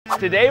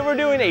Today we're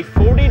doing a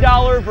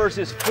 $40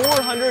 versus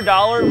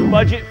 $400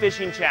 budget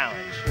fishing challenge.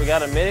 We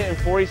got 1 minute and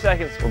 40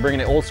 seconds. We're bringing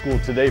it old school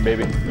today,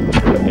 baby.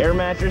 Air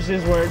mattress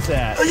is where it's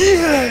at.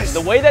 Yes! The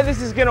way that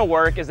this is gonna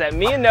work is that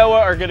me and Noah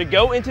are gonna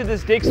go into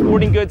this Dick's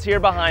Sporting Goods here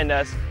behind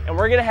us, and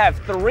we're gonna have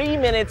 3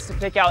 minutes to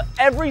pick out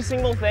every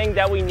single thing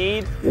that we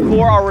need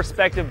for our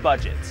respective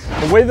budgets.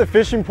 The way the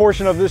fishing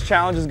portion of this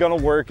challenge is gonna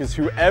work is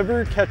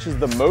whoever catches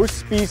the most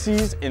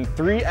species in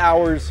 3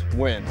 hours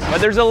wins.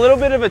 But there's a little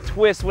bit of a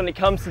twist when it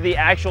comes to the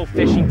actual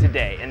fishing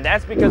today, and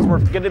that's because we're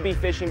gonna be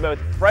fishing both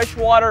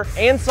freshwater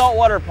and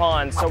saltwater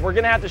ponds, so we're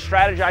gonna have to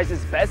strategize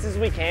as best as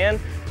we can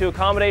to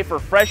accommodate for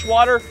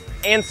freshwater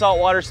and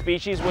saltwater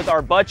species with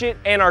our budget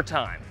and our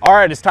time. All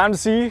right, it's time to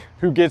see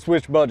who gets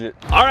which budget.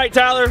 All right,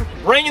 Tyler,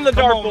 bring in the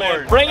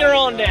dartboard. Bring her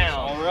on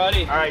down.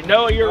 Alrighty. All right,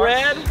 Noah, you're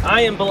red.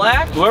 I am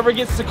black. Whoever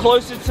gets the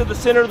closest to the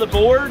center of the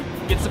board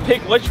gets to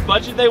pick which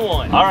budget they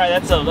want. All right,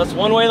 that's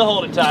one way to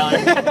hold it,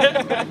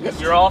 Tyler.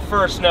 You're off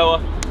first,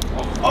 Noah.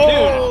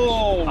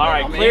 Oh! Dude. All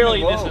right,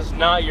 clearly this is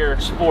not your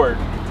sport.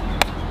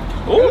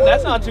 Ooh,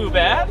 that's not too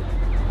bad.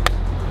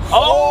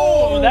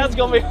 Oh, that's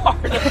gonna be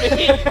hard to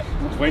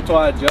beat. Wait till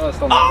I adjust.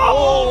 Oh,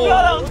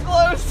 God, that was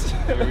close.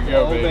 There we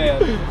go, baby.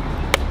 Man.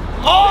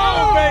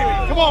 Oh,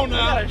 baby, come on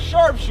now. You got a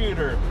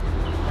sharpshooter.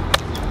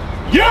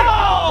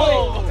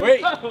 Yeah!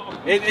 Wait,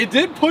 it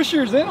did push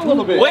yours in a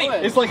little bit. Wait,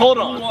 it's like, hold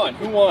on.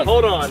 Who won?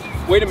 Hold on.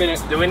 Wait a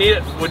minute. Do we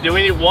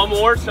need one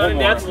more? Sudden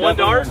death, one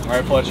dart? All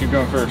right, Fletcher, you're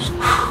going first.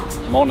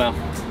 Come on now.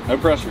 No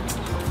pressure.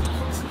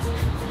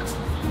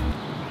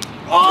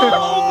 Oh my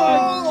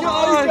God!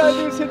 All you gotta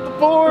do is hit the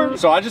board.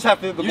 So I just have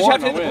to hit the board. You just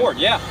have to hit the board,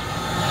 yeah.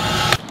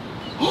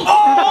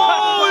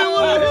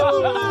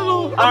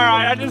 All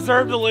right, I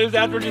deserve to lose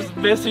after just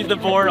missing the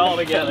board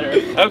altogether.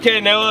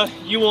 Okay, Noah,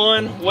 you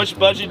won. Which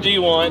budget do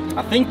you want?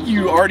 I think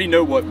you already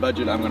know what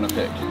budget I'm gonna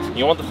pick.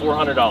 You want the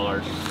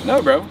 $400?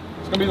 No, bro.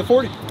 It's gonna be the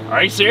 40.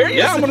 Are you serious?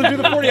 Yeah, I'm gonna do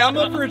the 40. I'm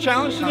up for a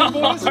challenge today,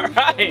 boys. All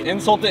right.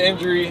 Insult to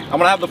injury. I'm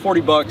gonna have the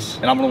 40 bucks,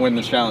 and I'm gonna win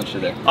this challenge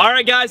today. All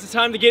right, guys, it's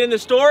time to get in the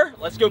store.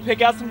 Let's go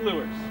pick out some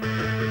lures.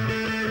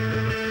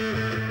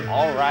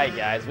 All right,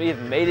 guys, we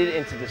have made it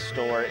into the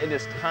store. It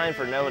is time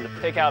for Noah to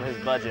pick out his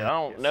budget. I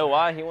don't know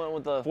why he went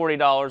with the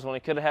 $40 when he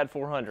could have had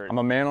 $400. I'm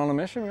a man on a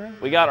mission, man.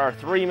 We got our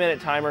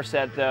 3-minute timer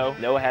set, though.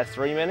 Noah has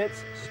 3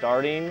 minutes,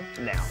 starting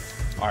now.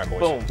 All right, boys,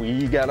 Boom.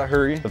 We gotta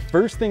hurry. The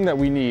first thing that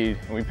we need,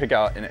 and we pick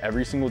out in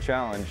every single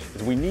challenge,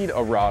 is we need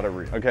a rod of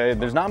reel, okay?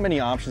 There's not many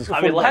options. I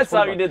mean, last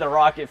time you did the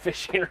rocket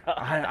fishing rod.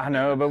 I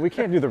know, but we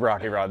can't do the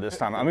rocket rod this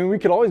time. I mean, we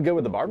could always go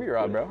with the Barbie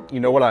rod, bro. You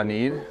know what I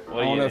need?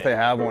 I don't know if they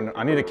have one.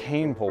 I need a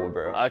cane pole,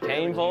 bro. A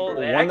cane pole?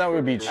 One that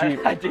would be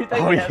cheap. I do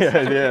think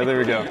yeah, there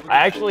we go.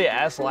 I actually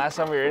asked last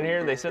time we were in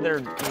here, they said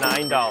they're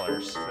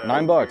 $9. So.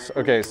 $9.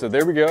 Okay, so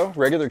there we go.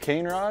 Regular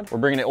cane rod. We're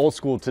bringing it old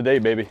school today,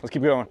 baby. Let's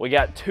keep going. We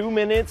got 2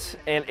 minutes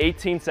and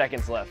 18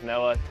 seconds left.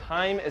 Noah,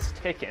 time is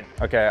ticking.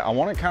 Okay, I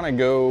want to kind of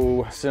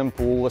go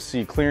simple. Let's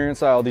see,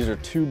 clearance aisle. These are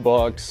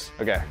 $2.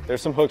 Okay, there's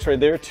some hooks right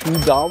there.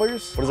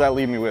 $2. What does that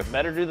leave me with?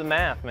 Better do the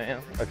math,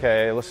 man.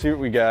 Okay, let's see what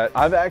we got.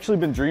 I've actually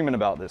been dreaming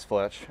about this,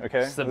 Fletch.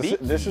 Okay,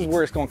 this is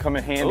where it's going to come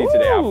in handy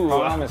today. I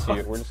promise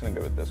you. We're just going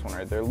to go with this one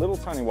right there. Little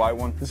tiny white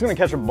one. This is going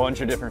to catch a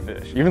bunch of different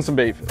fish, even some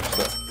bait fish.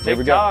 So there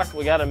we go.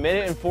 We got 1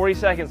 minute and 40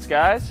 seconds,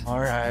 guys. All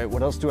right,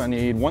 what else do I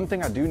need? One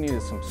thing I do need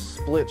is some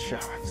split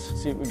shots.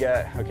 Let's see what we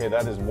got. Okay,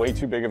 that is way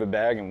too big of a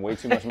bag and way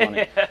too much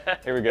money.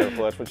 Here we go,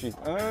 Fletch. What you?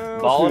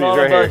 Balling on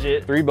a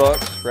budget.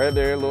 $3 right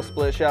there. Little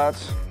split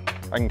shots.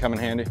 I can come in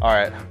handy. All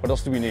right, what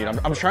else do we need?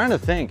 I'm trying to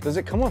think. Does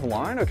it come with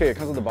line? Okay, it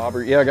comes with the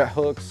bobber. Yeah, I got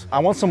hooks. I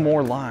want some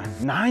more line.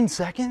 9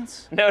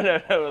 seconds?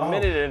 No, 1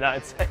 minute and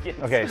 9 seconds.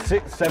 Okay,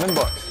 $7.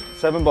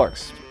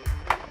 $7.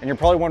 And you're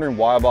probably wondering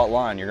why I bought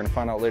line. You're gonna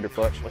find out later,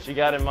 Fletch. What you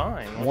got in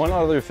mind? One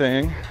other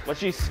thing.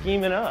 What you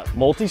scheming up?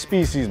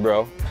 Multi-species,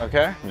 bro,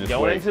 okay?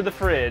 Going into the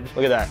fridge.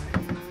 Look at that,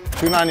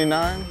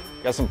 $2.99.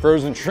 Got some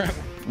frozen shrimp.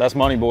 That's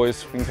money,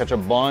 boys. We can catch a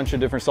bunch of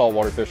different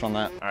saltwater fish on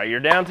that. All right, you're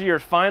down to your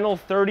final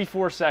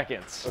 34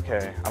 seconds.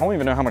 Okay, I don't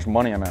even know how much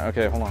money I'm at.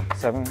 Okay, hold on,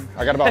 7.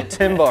 I got about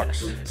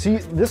 $10. See,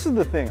 this is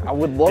the thing. I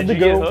would love to go. Did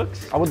you get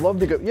hooks? I would love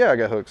to go. Yeah, I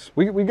got hooks.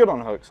 We good on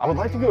hooks. I would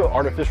like to go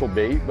artificial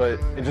bait, but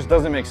it just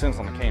doesn't make sense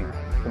on the cane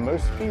rod. The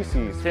most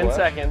species. 10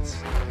 seconds.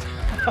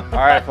 All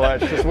right,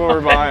 Fletch, this is what we're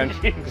buying.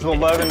 It's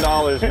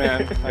 $11,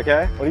 man.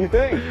 Okay, what do you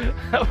think?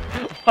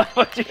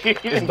 What you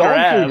it's grab?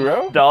 Dog food,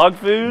 bro. Dog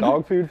food?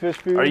 Dog food, fish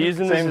food. Are you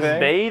using this as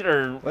bait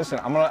or? Listen,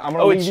 I'm gonna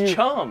oh, leave it's you,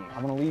 chum.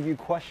 I'm gonna leave you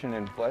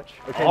questioning, Fletch.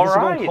 Okay, all this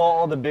right. is gonna call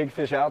all the big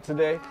fish out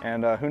today,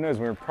 and who knows?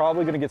 We're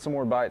probably gonna get some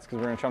more bites because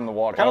we're gonna chum the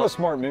water. Kind of a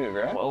smart move,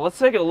 right? Well, let's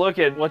take a look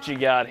at what you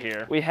got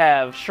here. We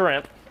have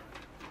shrimp.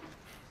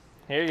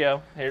 here you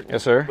go. Here.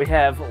 Yes, sir. We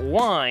have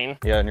line.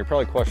 Yeah, and you're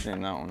probably questioning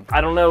that one.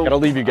 I don't know. Gotta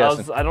leave you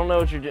guessing. I don't know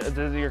what you're doing.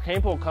 Does your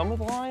cane pole come with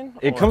line?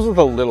 It comes with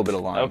a little bit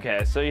of line.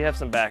 Okay, so you have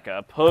some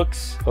backup.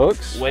 Hooks.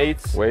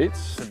 Weights.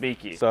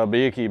 Sabiki.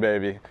 Sabiki,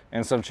 baby.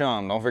 And some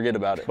chum, don't forget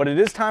about it. But it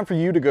is time for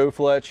you to go,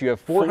 Fletch. You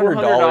have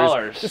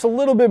 $400. Just a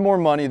little bit more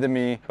money than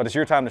me, but it's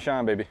your time to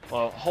shine, baby.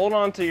 Well, hold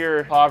on to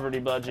your poverty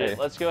budget.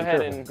 Let's go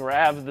ahead and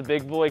grab the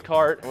big boy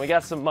cart, and we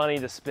got some money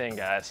to spend,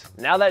 guys.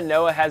 Now that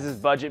Noah has his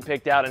budget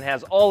picked out and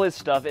has all his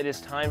stuff, it is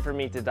time for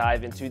me to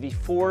dive into the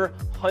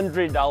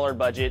 $400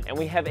 budget, and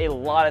we have a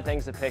lot of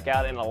things to pick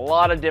out and a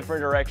lot of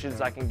different directions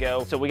I can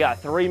go. So we got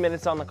 3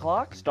 minutes on the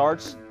clock.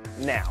 Starts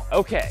now.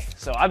 Okay,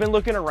 so I've been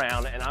looking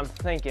around and I'm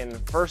thinking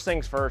first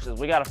things first is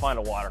we got to find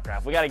a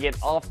watercraft. We got to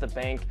get off the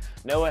bank.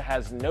 Noah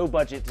has no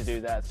budget to do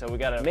that, so we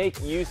got to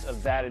make use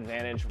of that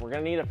advantage. We're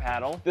gonna need a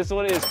paddle. This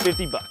one is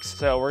 50 bucks.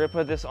 So we're gonna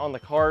put this on the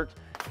cart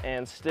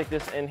and stick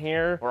this in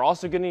here. We're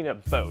also gonna need a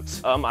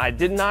boat. I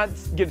did not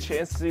get a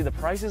chance to see the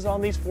prices on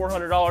these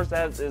 $400.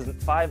 That is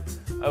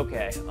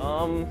okay.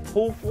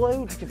 Pool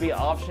float could be an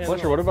option.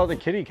 Fletcher, what about the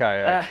kiddie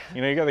kayak?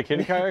 You know, you got the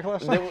kiddie kayak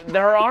last night?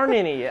 There aren't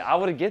any. I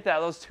would get that.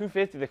 Those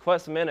 $250, the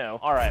Quest Minnow.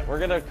 All right, we're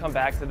gonna come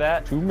back to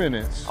that. 2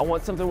 minutes. I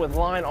want something with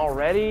line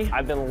already.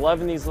 I've been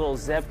loving these little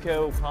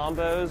Zebco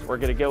combos. We're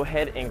gonna go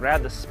ahead and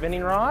grab the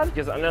spinning rod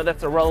because I know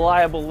that's a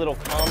reliable little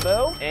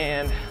combo.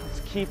 And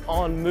keep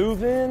on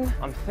moving.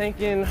 I'm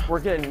thinking we're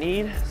gonna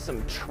need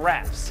some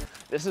traps.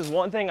 This is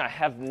one thing I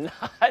have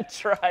not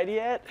tried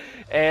yet,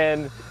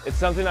 and it's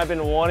something I've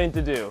been wanting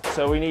to do.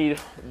 So we need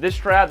this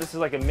trap. This is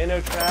like a minnow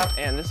trap,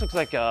 and this looks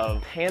like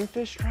a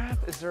panfish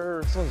trap. This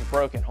one's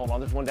broken. Hold on,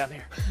 there's one down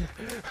here.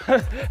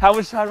 How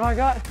much time do I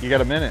got? You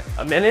got a minute.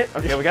 A minute?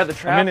 Okay, we got the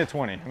trap. A minute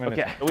 20.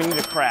 Okay, we need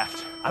a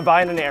craft. I'm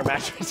buying an air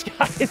mattress,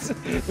 guys.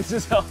 This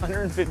is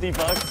 150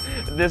 bucks.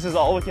 This is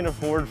all we can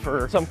afford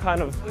for some kind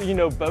of, you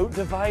know, boat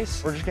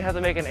device. We're just gonna have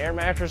to make an air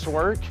mattress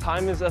work.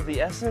 Time is of the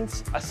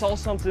essence. I saw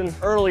something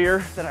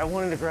earlier that I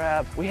wanted to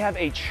grab. We have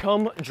a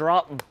chum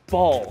drop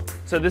ball.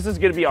 So this is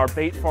gonna be our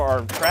bait for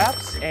our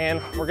traps, and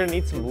we're gonna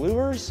need some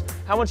lures.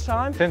 How much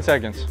time? 10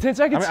 seconds. 10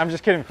 seconds? I'm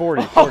just kidding,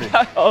 40.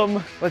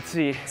 Let's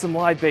see, some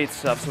live bait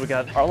stuff. So we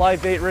got our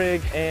live bait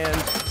rig, and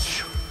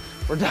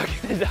we're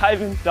ducking and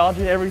diving,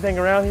 dodging everything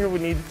around here. We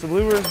need some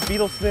lures,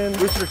 beetle spin,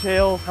 rooster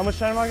tail. How much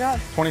time I got?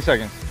 20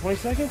 seconds. 20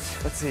 seconds?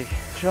 Let's see.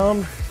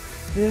 Chum,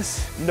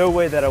 this, no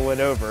way that I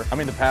went over. I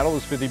mean, the paddle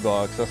was 50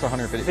 bucks. That's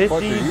 150. 50,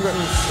 Fletcher,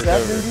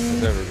 70.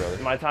 It's over, brother.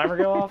 Did my timer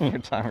go off? Your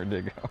timer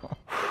did go off.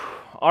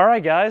 All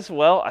right, guys.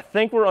 Well, I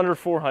think we're under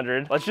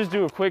 400. Let's just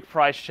do a quick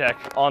price check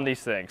on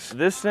these things.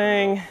 This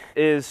thing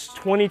is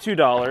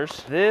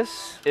 $22.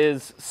 This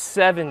is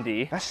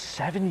 70. That's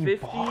 70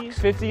 bucks.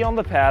 50 on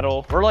the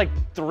paddle. We're like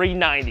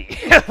 390.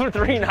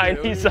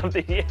 390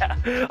 something.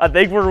 Yeah. I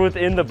think we're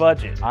within the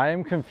budget. I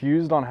am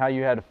confused on how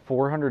you had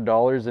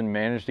 $400 and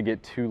managed to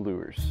get 2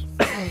 lures.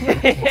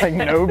 Like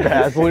no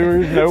bass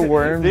lures, no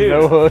worms, dude,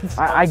 no hooks.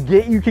 I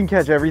get you can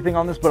catch everything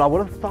on this, but I would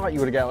have thought you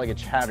would have got like a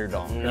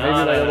chatterdog, or maybe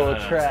like a little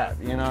trap.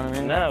 You know what I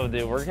mean? No,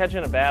 dude, we're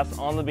catching a bass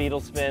on the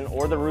beetle spin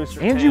or the rooster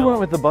And tail. You went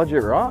with the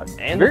budget rod.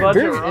 And very, the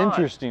budget very rod.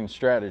 Interesting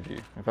strategy,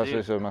 if I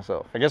say so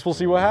myself. I guess we'll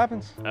see what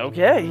happens.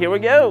 Okay, here we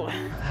go.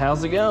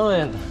 How's it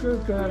going?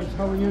 Good, guys.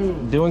 How are you?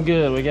 Doing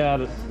good. We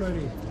got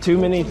Ready. too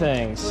many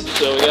things.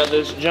 So we got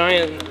this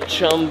giant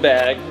chum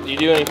bag. Do you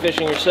do any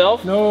fishing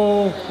yourself?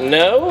 No.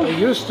 No? I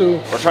used to.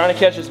 We're trying to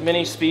catch as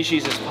many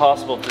species as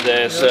possible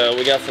today, so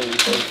we got some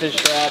fish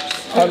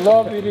traps. I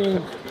love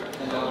eating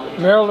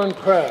Maryland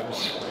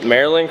crabs.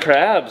 Maryland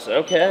crabs,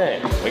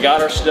 okay. We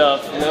got our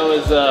stuff.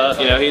 Noah's,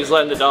 you know, he's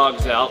letting the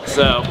dogs out,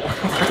 so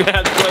we're gonna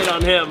have to wait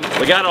on him.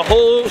 We got a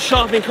whole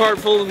shopping cart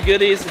full of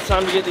goodies. It's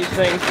time to get these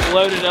things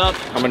loaded up.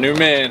 I'm a new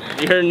man.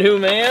 You're a new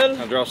man?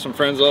 I dropped some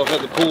friends off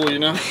at the pool, you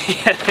know?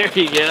 Yeah, there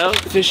you go.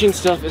 Fishing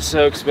stuff is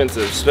so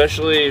expensive,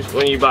 especially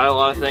when you buy a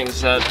lot of things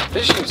that...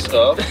 Fishing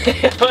stuff?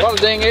 Bought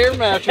a dang air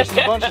mattress and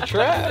a bunch of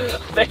traps. I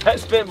think I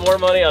spent more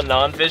money on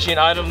non-fishing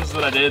items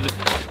than I did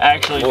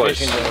actually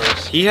fishing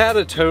lures. He had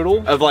a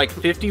total of like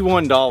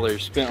 $51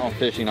 spent on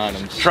fishing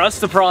items.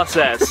 Trust the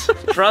process.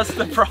 Trust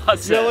the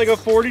process. You got like a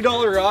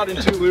 $40 rod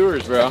and 2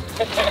 lures, bro.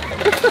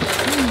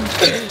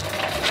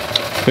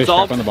 Fish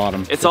trap on the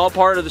bottom. It's all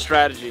part of the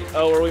strategy.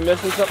 Oh, are we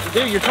missing something?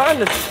 Dude, you're trying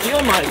to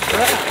steal my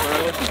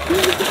trap, bro.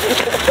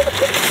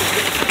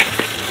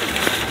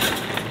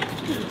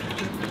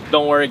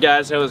 Don't worry,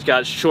 guys. Noah's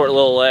got short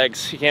little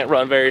legs. He can't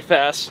run very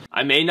fast.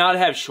 I may not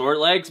have short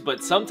legs,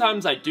 but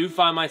sometimes I do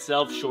find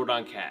myself short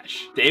on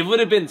cash. Dave would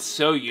have been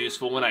so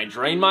useful when I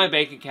drained my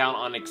bank account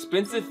on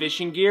expensive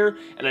fishing gear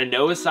and a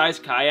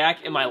Noah-sized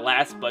kayak in my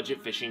last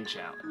budget fishing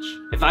challenge.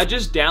 If I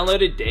just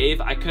downloaded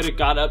Dave, I could have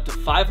got up to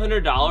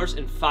 $500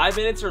 in 5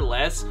 minutes or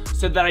less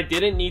so that I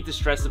didn't need to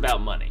stress about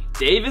money.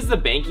 Dave is the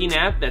banking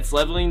app that's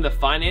leveling the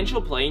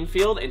financial playing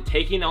field and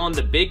taking on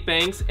the big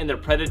banks and their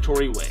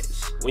predatory ways.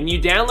 When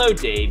you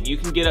download Dave, you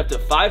can get up to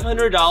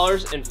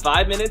 $500 in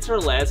 5 minutes or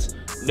less,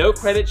 no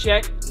credit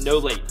check, no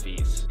late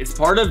fees. It's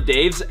part of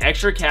Dave's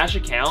extra cash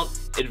account.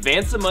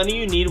 Advance the money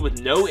you need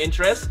with no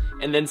interest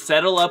and then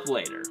settle up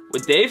later.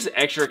 With Dave's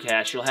Extra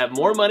Cash, you'll have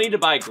more money to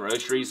buy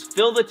groceries,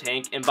 fill the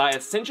tank, and buy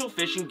essential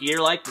fishing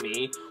gear like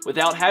me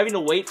without having to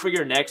wait for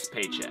your next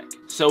paycheck.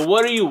 So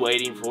what are you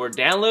waiting for?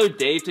 Download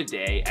Dave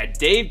today at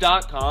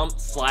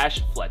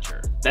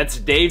dave.com/Fletcher. That's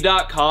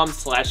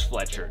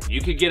dave.com/Fletcher.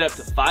 You could get up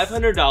to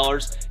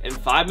 $500 in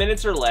 5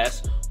 minutes or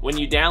less when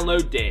you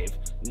download Dave.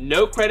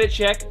 No credit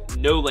check,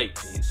 no late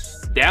fees.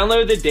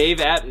 Download the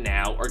Dave app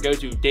now or go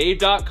to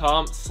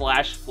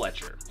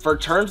dave.com/Fletcher. For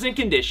terms and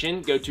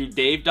condition, go to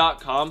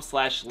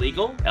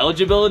dave.com/legal.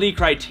 Eligibility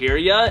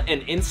criteria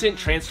and instant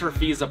transfer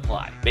fees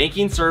apply.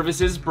 Banking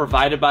services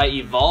provided by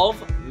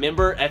Evolve,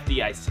 member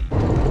FDIC.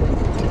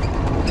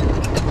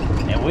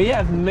 And we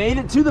have made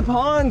it to the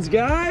ponds,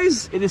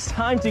 guys. It is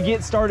time to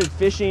get started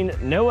fishing.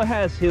 Noah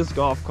has his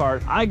golf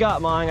cart. I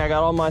got mine. I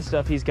got all my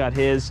stuff. He's got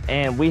his.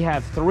 And we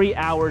have 3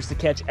 hours to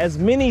catch as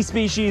many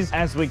species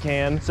as we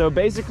can. So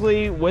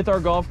basically, with our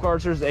golf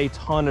carts, there's a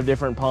ton of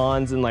different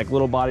ponds and like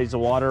little bodies of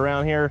water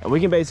around here. And we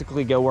can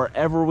basically go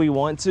wherever we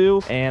want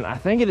to. And I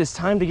think it is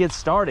time to get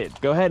started.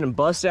 Go ahead and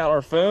bust out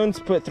our phones,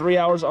 put 3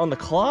 hours on the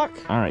clock.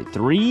 All right,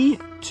 3,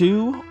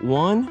 2,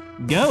 1,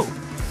 go.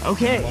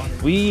 Okay,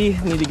 we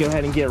need to go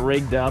ahead and get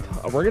rigged up.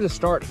 We're gonna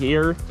start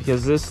here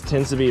because this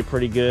tends to be a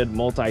pretty good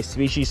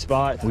multi-species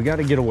spot. We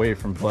gotta get away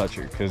from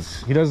Fletcher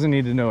because he doesn't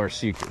need to know our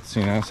secrets,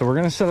 you know? So we're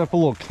gonna set up a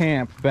little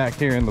camp back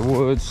here in the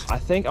woods. I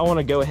think I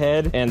wanna go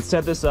ahead and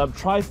set this up,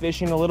 try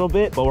fishing a little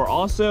bit, but we're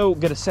also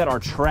gonna set our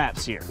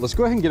traps here. Let's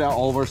go ahead and get out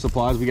all of our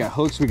supplies. We got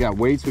hooks, we got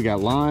weights, we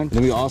got line, and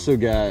then we also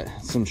got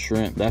some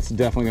shrimp. That's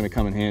definitely gonna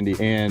come in handy.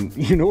 And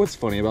you know what's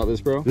funny about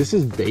this, bro? This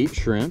is bait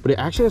shrimp, but it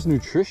actually has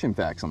nutrition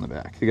facts on the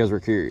back, if you guys were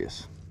curious.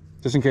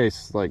 Just in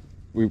case, like,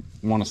 we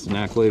want a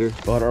snack later.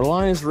 But our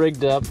line is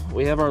rigged up.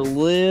 We have our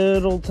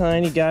little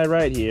tiny guy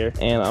right here,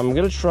 and I'm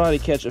gonna try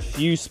to catch a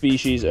few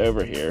species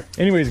over here.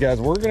 Anyways, guys,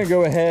 we're gonna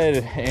go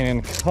ahead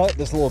and cut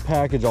this little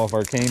package off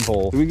our cane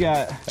pole. We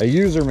got a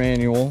user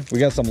manual, we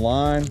got some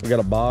line, we got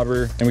a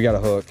bobber, and we got a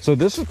hook. So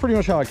this is pretty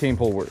much how a cane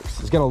pole works.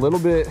 It's got a little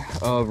bit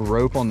of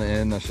rope on the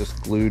end that's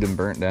just glued and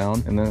burnt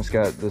down, and then it's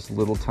got this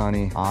little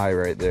tiny eye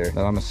right there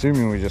that I'm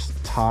assuming we just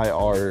tie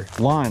our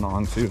line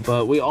onto.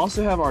 But we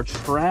also have our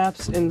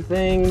traps and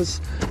things.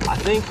 I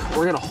think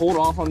we're gonna hold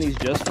off on these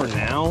just for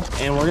now,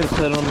 and we're gonna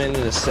put them in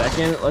a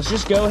second. Let's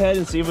just go ahead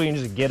and see if we can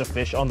just get a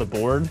fish on the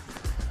board.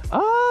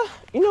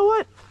 You know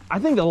what? I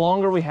think the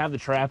longer we have the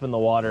trap in the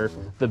water,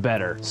 the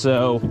better.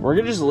 So we're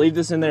gonna just leave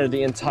this in there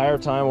the entire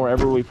time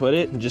wherever we put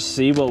it and just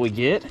see what we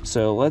get.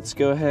 So let's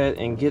go ahead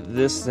and get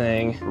this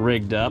thing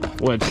rigged up,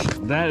 which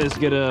that is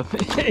gonna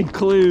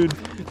include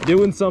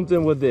doing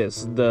something with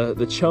this,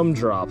 the chum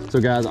drop. So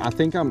guys, I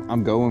think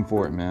I'm going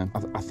for it, man.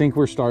 I think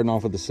we're starting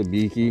off with the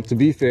sabiki. To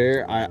be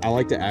fair, I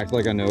like to act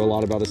like I know a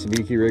lot about a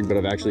sabiki rig, but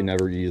I've actually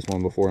never used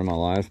one before in my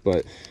life.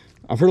 But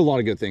I've heard a lot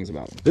of good things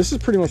about them. This is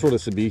pretty much what a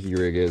sabiki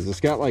rig is. It's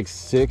got like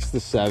 6 to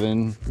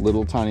 7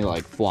 little tiny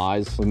like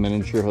flies with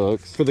miniature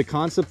hooks. For the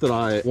concept that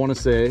I want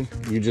to say,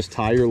 you just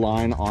tie your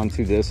line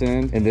onto this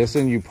end, and this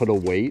end you put a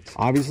weight.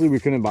 Obviously we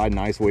couldn't buy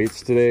nice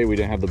weights today. We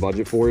didn't have the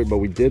budget for it, but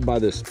we did buy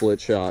this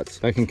split shots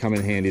that can come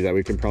in handy that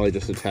we can probably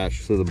just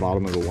attach to the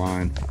bottom of the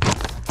line.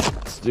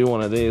 Let's do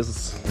one of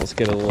these. Let's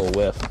get a little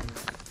whiff.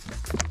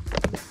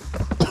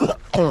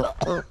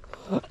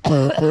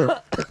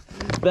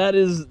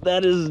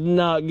 That is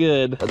not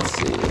good. Let's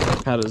see.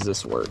 How does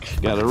this work?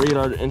 Gotta read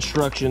our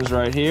instructions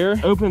right here.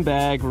 Open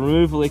bag,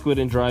 remove liquid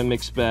and dry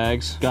mix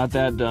bags. Got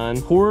that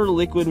done. Pour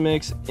liquid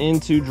mix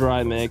into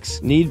dry mix.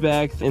 Knead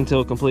bag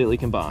until completely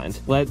combined.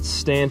 Let's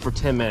stand for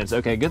 10 minutes.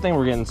 Okay, good thing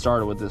we're getting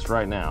started with this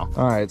right now.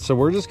 All right, so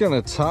we're just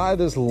gonna tie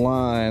this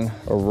line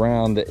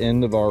around the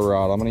end of our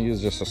rod. I'm gonna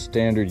use just a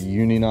standard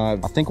uni knot.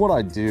 I think what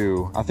I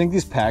do, I think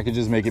these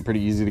packages make it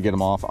pretty easy to get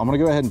them off. I'm gonna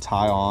go ahead and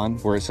tie on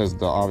where it says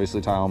to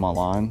obviously tie on my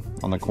line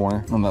on the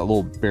corner, on that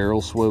little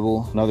barrel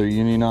swivel. Another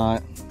uni knot.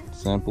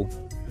 Simple.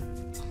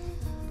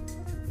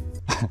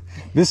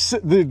 Dude, this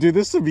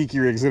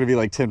sabiki rig is gonna be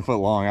like 10 foot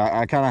long.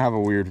 I kind of have a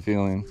weird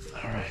feeling.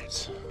 All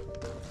right.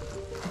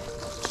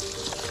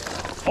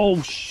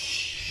 Oh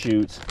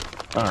shoot.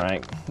 All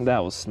right, that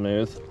was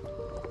smooth.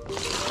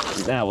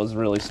 That was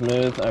really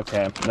smooth.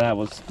 Okay,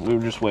 we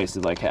just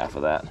wasted like half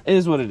of that. It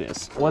is what it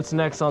is. What's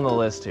next on the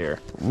list here?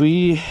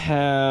 We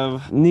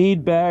have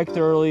knead bag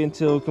thoroughly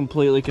until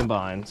completely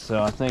combined.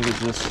 So I think it's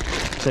just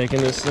taking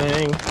this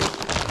thing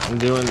and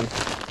doing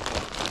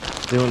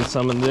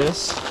some of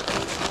this.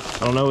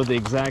 I don't know what the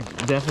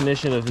exact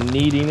definition of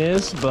kneading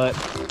is, but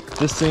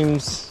this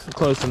seems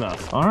close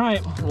enough. All right,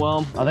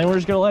 well, I think we're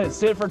just gonna let it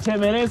sit for 10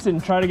 minutes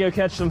and try to go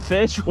catch some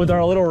fish with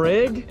our little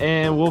rig,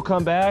 and we'll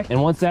come back.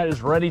 And once that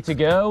is ready to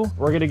go,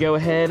 we're gonna go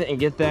ahead and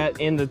get that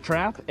in the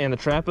trap and the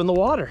trap in the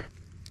water.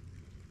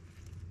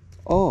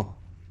 Oh.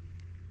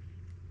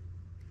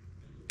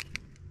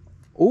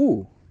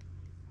 Ooh.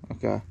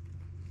 Okay.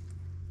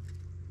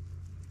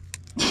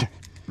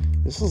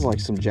 This is like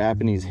some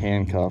Japanese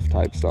handcuff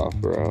type stuff,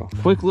 bro.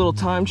 Quick little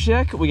time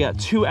check. We got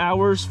 2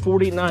 hours,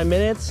 49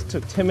 minutes.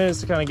 Took 10 minutes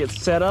to kind of get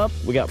set up.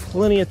 We got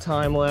plenty of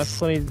time left,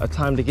 plenty of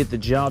time to get the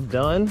job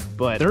done,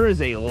 but there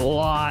is a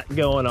lot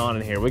going on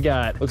in here. We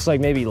got, looks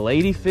like maybe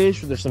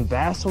ladyfish, or there's some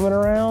bass swimming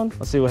around.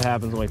 Let's see what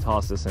happens when we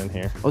toss this in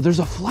here. Oh, there's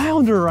a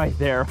flounder right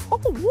there. Oh,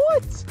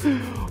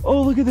 what?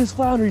 Oh, look at this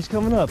flounder, he's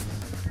coming up.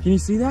 Can you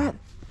see that?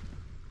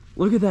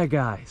 Look at that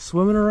guy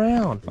swimming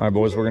around. All right,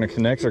 boys, we're gonna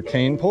connect our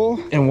cane pole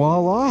and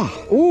voila.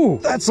 Ooh,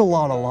 that's a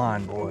lot of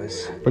line,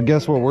 boys. But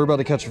guess what? We're about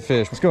to catch a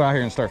fish. Let's go out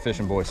here and start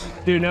fishing, boys.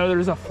 Dude, no,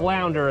 there's a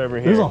flounder over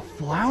here. There's a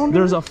flounder?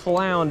 There's a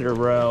flounder,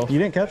 bro. You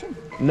didn't catch him?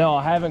 No,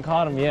 I haven't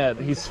caught him yet.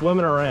 He's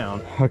swimming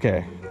around.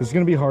 Okay, this is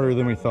gonna be harder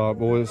than we thought,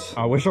 boys.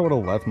 I wish I would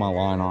have left my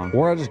line on,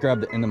 or I just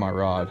grabbed the end of my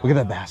rod. Look at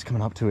that bass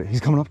coming up to it.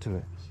 He's coming up to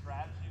it.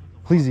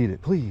 Please eat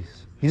it,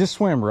 please. He just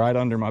swam right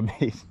under my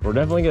bait. We're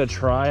definitely gonna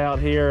try out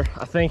here.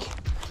 I think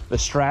the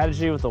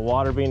strategy with the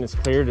water being as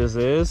cleared as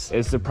is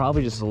to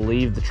probably just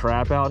leave the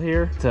trap out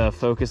here to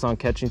focus on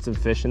catching some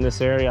fish in this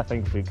area. I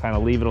think if we kind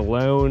of leave it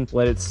alone,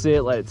 let it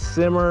sit, let it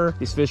simmer,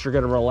 these fish are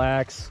gonna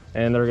relax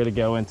and they're gonna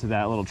go into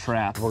that little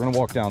trap. We're gonna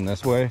walk down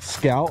this way,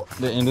 scout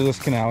the end of this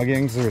canal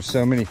again, because there's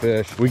so many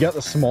fish. We got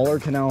the smaller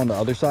canal on the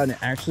other side and it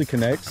actually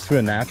connects to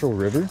a natural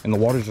river and the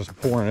water's just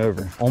pouring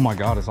over. Oh my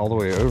God, it's all the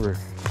way over.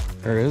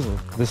 There is it.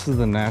 This is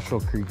the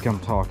natural creek I'm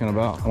talking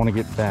about. I want to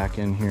get back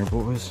in here,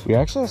 boys. We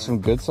actually have some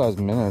good sized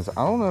minnows.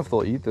 I don't know if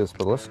they'll eat this,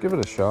 but let's give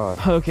it a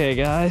shot. Okay,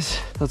 guys,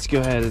 let's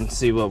go ahead and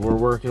see what we're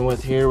working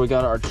with here. We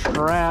got our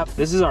trap.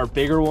 This is our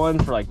bigger one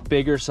for like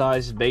bigger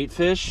sized bait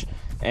fish.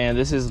 And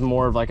this is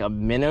more of like a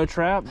minnow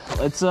trap.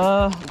 Let's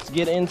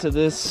get into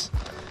this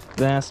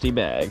nasty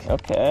bag.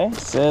 Okay,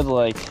 said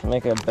like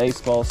make a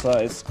baseball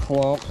size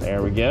clump.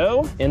 There we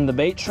go. In the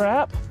bait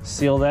trap,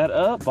 seal that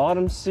up,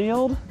 bottom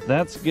sealed.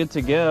 That's good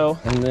to go.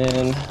 And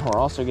then we're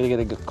also gonna get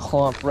a good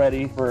clump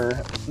ready for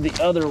the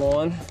other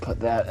one. Put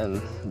that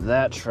in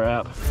that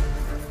trap.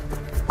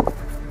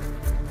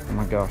 Oh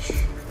my gosh,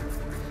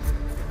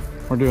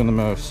 we're doing the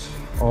most.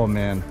 Oh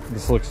man,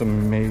 this looks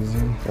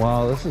amazing.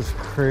 Wow, this is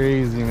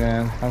crazy,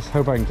 man. I just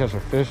hope I can catch a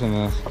fish in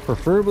this,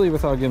 preferably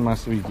without getting my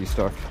squeaky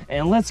stuck.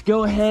 And let's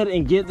go ahead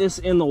and get this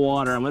in the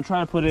water. I'm gonna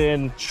try to put it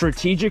in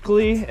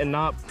strategically and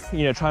not,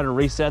 you know, try to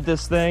reset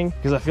this thing,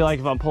 because I feel like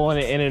if I'm pulling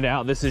it in and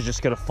out, this is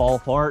just gonna fall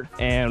apart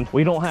and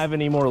we don't have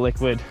any more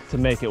liquid to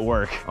make it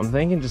work. I'm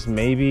thinking just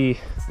maybe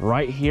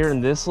right here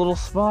in this little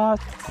spot.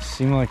 It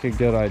seemed like a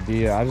good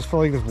idea. I just feel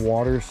like this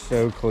water's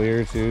so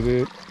clear too,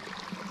 dude.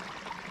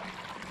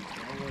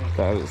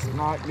 That is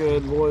not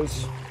good,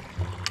 boys.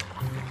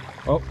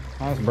 Oh,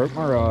 I just broke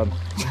my rod.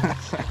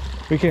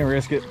 We can't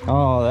risk it.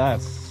 Oh,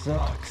 that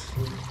sucks.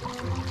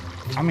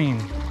 I mean,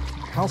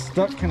 how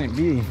stuck can it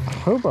be? I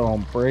hope I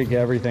don't break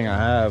everything I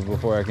have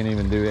before I can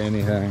even do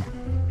anything.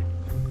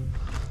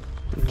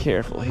 Be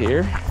careful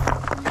here.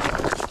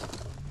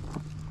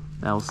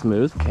 That was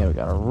smooth. Okay, we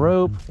got our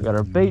rope, we got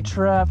our bait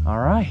trap. All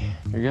right,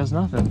 here goes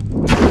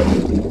nothing.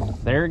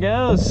 There it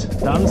goes.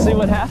 Time to see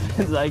what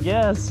happens, I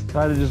guess.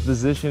 Try to just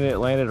position it,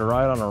 land it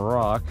right on a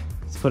rock.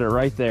 Let's put it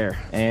right there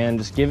and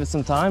just give it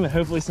some time and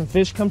hopefully some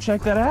fish come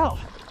check that out.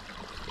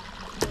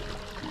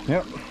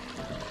 Yep.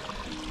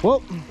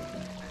 Well,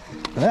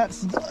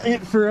 that's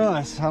it for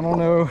us. I don't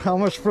know how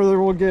much further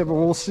we'll get, but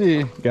we'll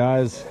see.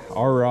 Guys,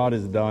 our rod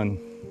is done.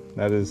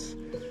 That is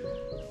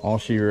all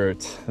she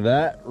wrote.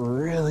 That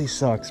really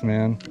sucks,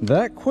 man.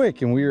 That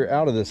quick and we were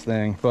out of this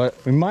thing, but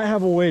we might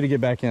have a way to get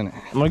back in it.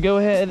 I'm gonna go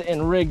ahead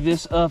and rig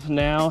this up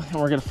now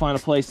and we're gonna find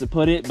a place to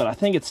put it, but I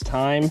think it's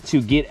time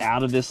to get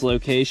out of this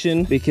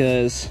location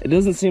because it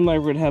doesn't seem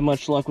like we're gonna have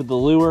much luck with the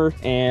lure,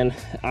 and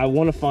I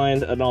wanna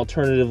find an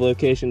alternative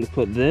location to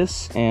put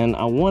this, and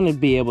I wanna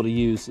be able to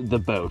use the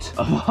boat.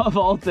 Of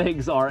all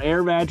things, our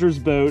air mattress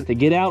boat, to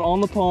get out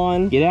on the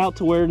pond, get out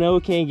to where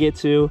Noah can't get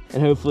to,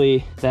 and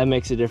hopefully that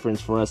makes a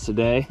difference for us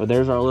today. But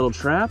there's our little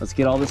trap. Let's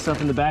get all this stuff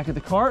in the back of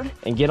the cart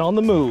and get on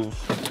the move.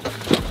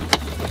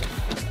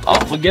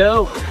 Off we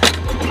go.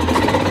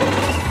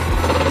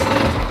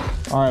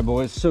 All right,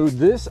 boys, so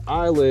this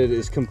eyelid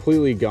is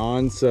completely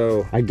gone,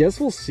 so I guess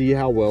we'll see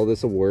how well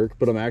this will work,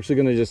 but I'm actually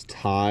gonna just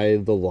tie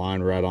the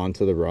line right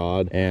onto the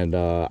rod, and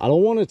I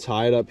don't want to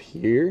tie it up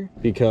here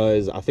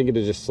because I think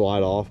it'll just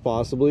slide off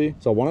possibly,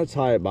 so I want to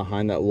tie it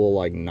behind that little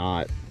like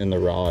knot in the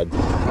rod.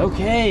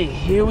 Okay,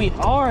 here we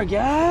are,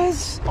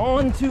 guys,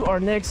 on to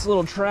our next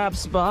little trap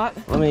spot.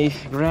 Let me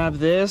grab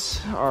this,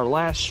 our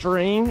last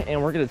string,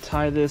 and we're gonna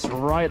tie this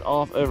right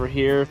off over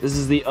here. This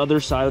is the other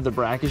side of the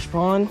brackish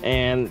pond,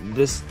 and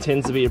this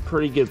tends to be a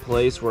pretty good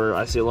place where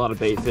I see a lot of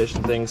bait fish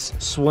and things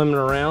swimming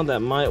around that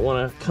might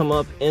want to come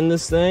up in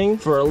this thing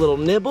for a little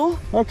nibble.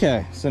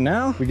 Okay, so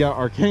now we got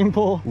our cane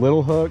pole,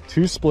 little hook,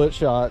 2 split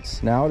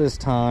shots. Now it is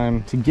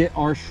time to get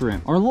our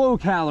shrimp, our low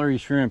calorie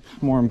shrimp,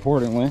 more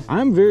importantly.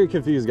 I'm very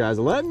confused, guys.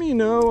 Let me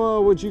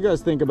know what you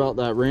guys think about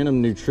that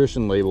random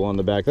nutrition label on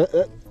the back.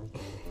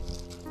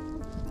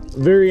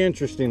 Very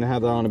interesting to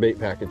have that on a bait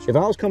package. If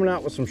I was coming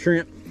out with some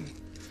shrimp,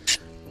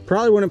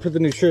 probably wouldn't put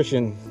the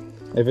nutrition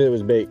if it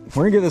was bait.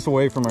 We're gonna get this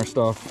away from our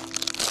stuff.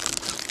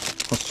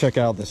 Let's check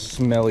out this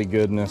smelly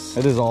goodness.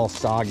 It is all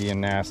soggy and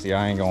nasty,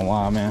 I ain't gonna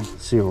lie, man.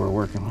 Let's see what we're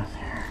working with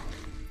here.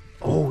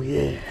 Oh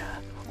yeah.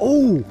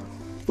 Oh,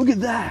 look at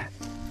that.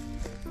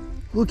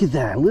 Look at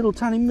that, little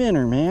tiny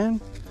minnow,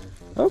 man.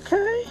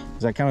 Okay.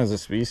 Does that count as a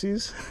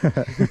species?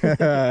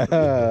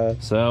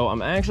 So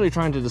I'm actually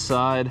trying to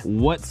decide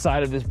what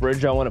side of this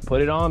bridge I want to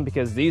put it on,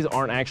 because these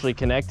aren't actually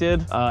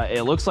connected.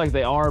 It looks like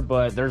they are,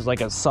 but there's like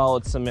a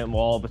solid cement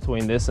wall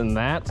between this and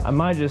that. I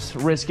might just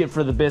risk it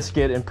for the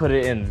biscuit and put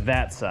it in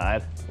that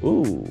side.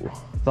 Ooh,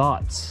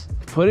 thoughts?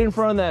 Put it in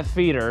front of that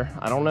feeder.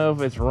 I don't know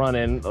if it's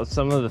running.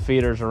 Some of the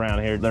feeders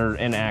around here, they're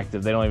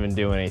inactive. They don't even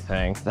do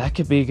anything. That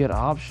could be a good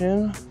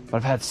option. But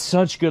I've had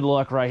such good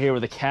luck right here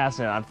with the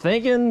casting. I'm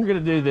thinking we're gonna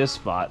do this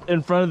spot.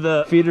 In front of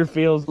the feeder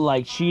feels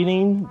like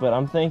cheating, but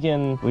I'm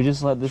thinking we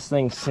just let this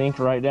thing sink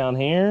right down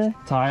here,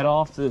 tie it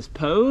off to this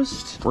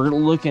post. We're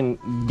looking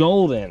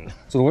golden.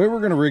 So the way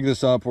we're gonna rig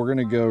this up, we're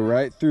gonna go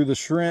right through the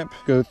shrimp,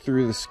 go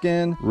through the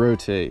skin,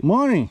 rotate.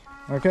 Money,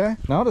 okay?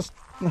 Now just,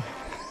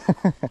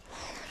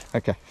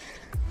 okay.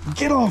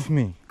 Get off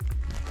me.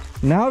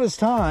 Now it is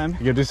time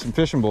to go do some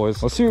fishing,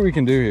 boys. Let's see what we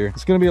can do here.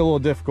 It's gonna be a little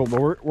difficult,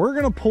 but we're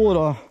gonna pull it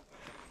off.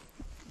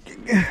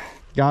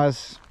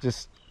 Guys,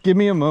 just give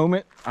me a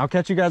moment. I'll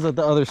catch you guys at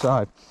the other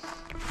side.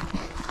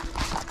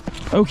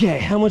 Okay,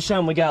 how much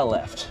time we got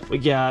left? We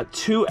got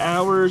 2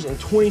 hours and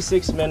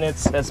 26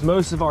 minutes. That's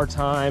most of our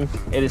time.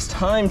 It is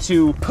time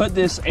to put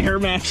this air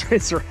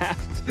mattress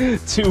raft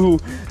to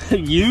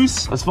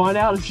use. Let's find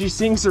out if she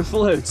sinks or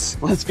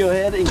floats. Let's go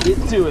ahead and get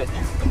to it.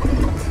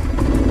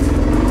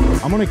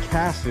 I'm gonna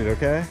cast it,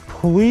 okay?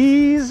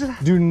 Please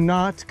do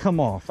not come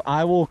off.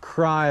 I will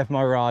cry if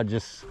my rod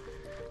just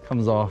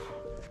comes off.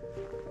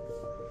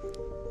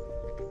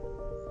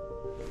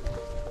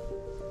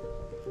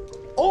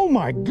 Oh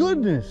my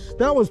goodness,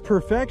 that was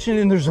perfection.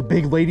 And there's a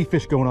big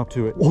ladyfish going up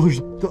to it. Oh,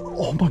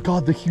 oh my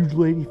God, the huge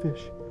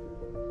ladyfish.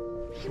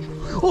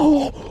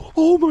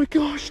 Oh my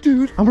gosh,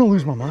 dude. I'm gonna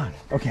lose my mind.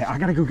 Okay, I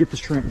gotta go get the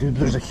shrimp, dude.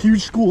 There's a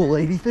huge school of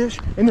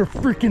ladyfish and they're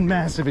freaking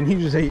massive and he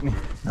just ate me.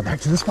 Now back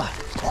to the spot.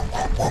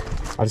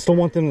 I just don't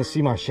want them to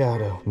see my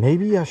shadow.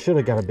 Maybe I should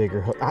have got a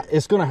bigger hook.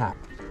 It's gonna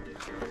happen.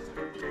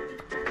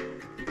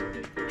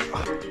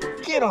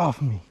 Get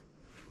off me.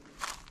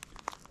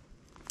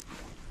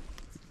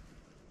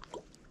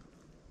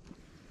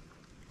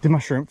 Did my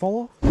shrimp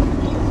fall off?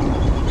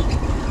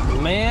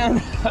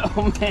 Man,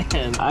 oh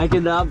man. I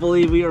cannot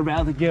believe we are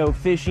about to go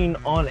fishing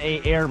on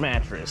an air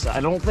mattress.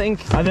 I don't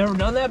think I've ever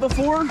done that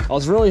before. I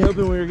was really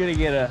hoping we were gonna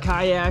get a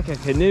kayak, a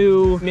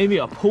canoe, maybe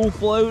a pool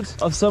float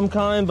of some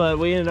kind, but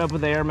we ended up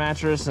with the air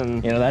mattress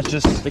and, you know, that's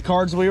just the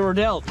cards we were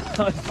dealt,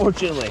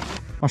 unfortunately.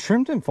 My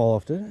shrimp didn't fall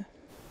off, did it?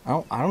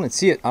 I don't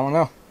see it. I don't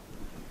know.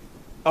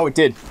 Oh, it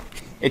did.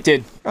 It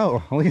did.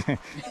 Oh,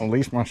 at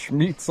least my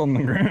schmeat's on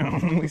the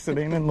ground. At least it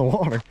ain't in the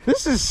water.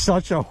 This is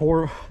such a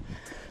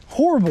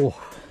horrible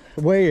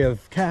way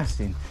of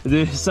casting.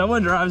 Dude, if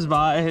someone drives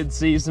by and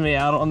sees me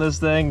out on this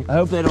thing, I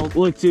hope they don't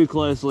look too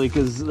closely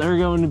because they're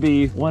going to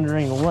be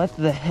wondering what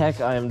the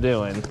heck I am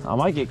doing. I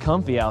might get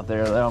comfy out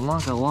there though, I'm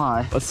not gonna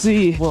lie. Let's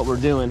see what we're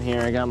doing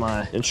here. I got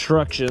my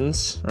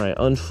instructions. All right,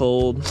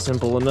 unfold,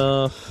 simple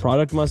enough.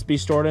 Product must be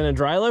stored in a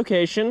dry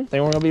location. I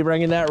think we're gonna be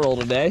bringing that roll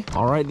today.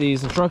 All right,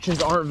 these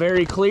instructions aren't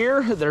very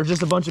clear. They're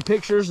just a bunch of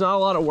pictures, not a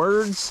lot of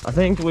words. I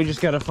think we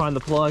just gotta find the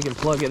plug and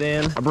plug it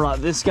in. I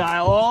brought this guy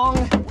along,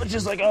 which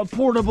is like a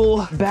portable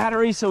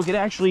battery so it could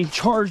actually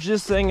charge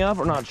this thing up,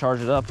 or not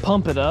charge it up,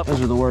 pump it up. Those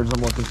are the words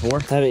I'm looking for.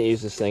 I haven't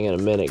used this thing in a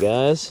minute,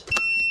 guys.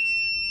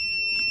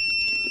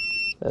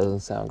 That doesn't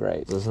sound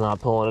great. It's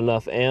not pulling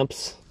enough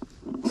amps.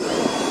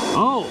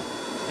 Oh,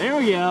 there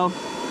we go.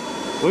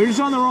 We're just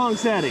on the wrong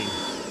setting.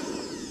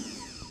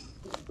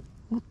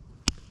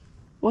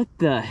 What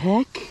the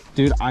heck?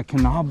 Dude, I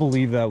cannot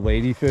believe that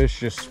ladyfish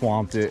just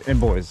swamped it.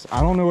 And boys,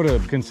 I don't know what to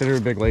consider a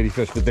big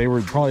ladyfish, but they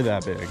were probably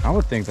that big. I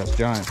would think that's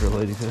giant for a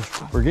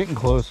ladyfish. We're getting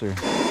closer.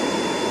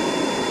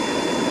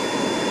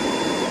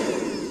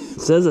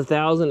 It says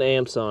 1,000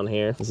 amps on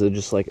here. Is it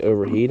just like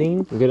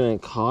overheating? I'm getting a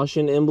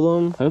caution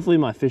emblem. Hopefully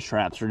my fish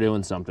traps are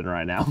doing something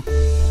right now.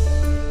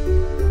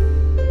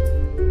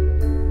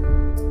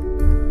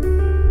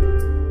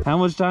 How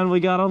much time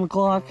we got on the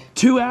clock?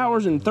 2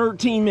 hours and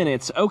 13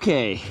 minutes.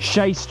 Okay,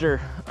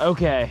 shyster.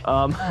 Okay,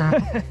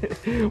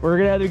 we're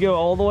gonna have to go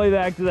all the way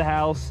back to the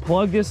house,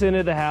 plug this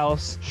into the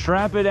house,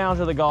 strap it down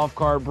to the golf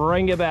cart,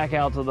 bring it back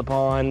out to the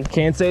pond.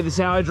 Can't say this is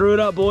how I drew it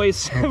up,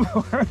 boys.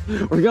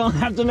 We're gonna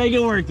have to make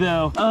it work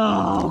though.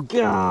 Oh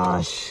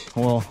gosh.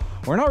 Well,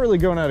 we're not really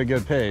going at a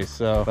good pace,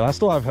 so but I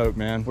still have hope,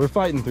 man. We're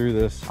fighting through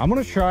this. I'm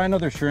gonna try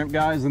another shrimp,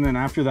 guys, and then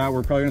after that,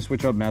 we're probably gonna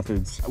switch up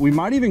methods. We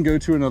might even go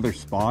to another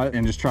spot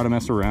and just try to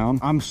mess around.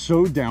 I'm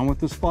so down with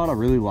this spot. I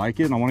really like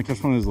it, and I want to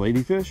catch one of those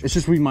ladyfish. It's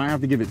just we might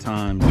have to give it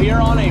time. We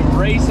are on a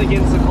race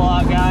against the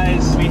clock,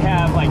 guys. We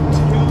have like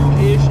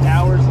 2-ish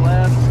hours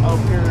left. Oh,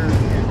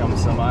 here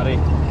comes somebody.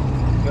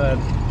 Good.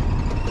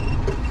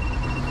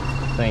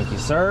 Thank you,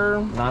 sir.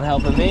 Not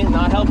helping me,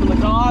 not helping the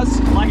cause.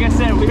 Like I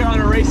said, we are on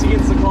a race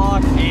against the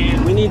clock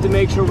and we need to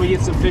make sure we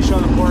get some fish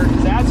on the board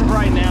because as of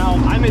right now,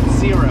 I'm at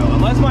 0.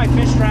 Unless my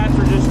fish traps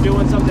are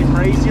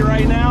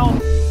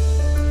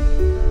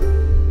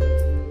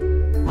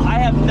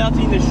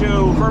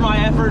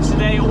efforts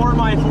today or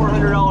my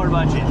 $400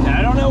 budget.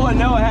 I don't know what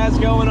Noah has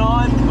going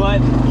on,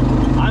 but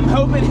I'm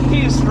hoping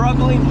he is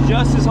struggling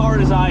just as hard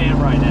as I am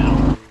right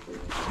now.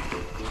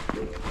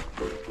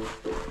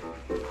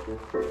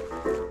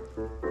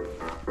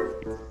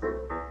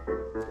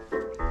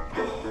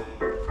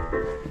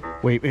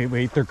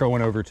 Wait, they're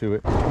going over to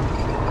it.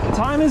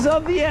 Time is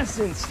of the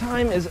essence.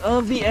 Time is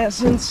of the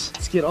essence.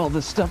 Let's get all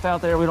this stuff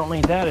out there. We don't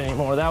need that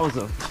anymore. That was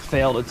a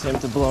failed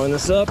attempt at blowing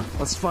this up.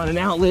 Let's find an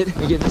outlet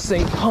and get this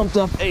thing pumped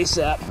up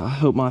ASAP. I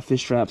hope my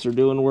fish traps are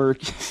doing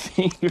work.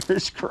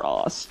 Fingers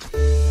crossed.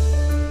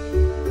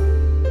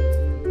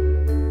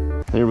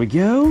 There we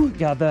go.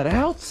 Got that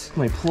out. Let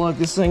me plug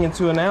this thing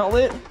into an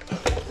outlet.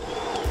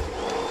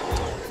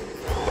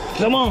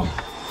 Come on.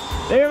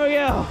 There we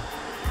go.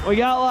 We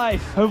got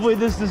life. Hopefully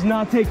this does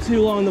not take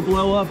too long to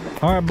blow up.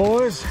 All right,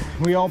 boys,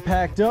 we all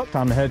packed up.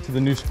 Time to head to the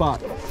new spot.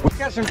 We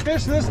got some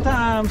fish this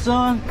time,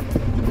 son.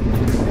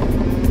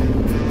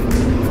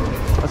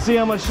 Let's see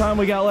how much time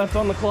we got left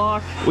on the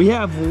clock. We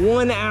have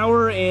 1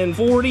 hour and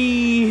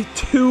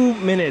 42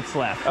 minutes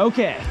left.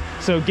 Okay,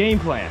 so game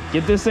plan.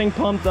 Get this thing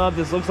pumped up.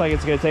 This looks like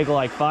it's gonna take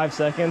like 5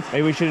 seconds.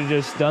 Maybe we should have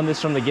just done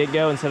this from the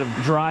get-go instead of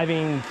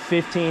driving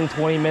 15,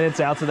 20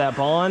 minutes out to that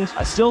pond.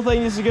 I still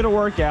think this is gonna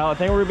work out. I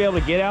think we're gonna be able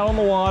to get out on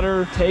the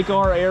water, take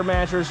our air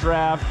mattress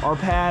raft, our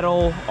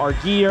paddle, our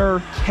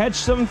gear, catch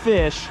some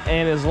fish,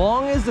 and as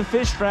long as the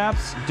fish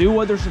traps do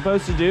what they're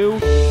supposed to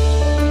do,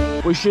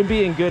 we should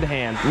be in good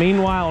hands.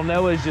 Meanwhile,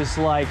 Noah's just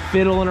like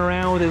fiddling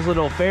around with his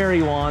little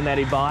fairy wand that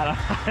he bought.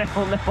 I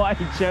don't know why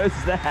he chose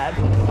that.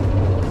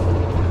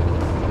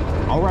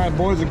 All right,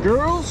 boys and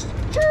girls,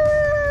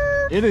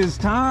 it is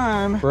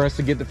time for us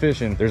to get the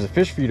fishing. There's a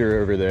fish feeder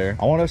over there.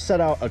 I want to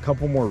set out a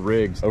couple more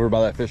rigs over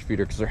by that fish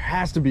feeder because there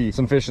has to be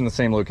some fish in the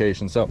same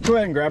location. So go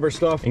ahead and grab our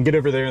stuff and get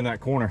over there in that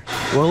corner.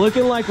 We're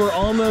looking like we're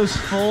almost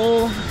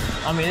full.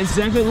 I mean, it's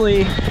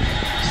definitely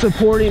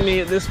supporting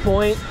me at this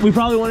point. We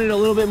probably wanted it a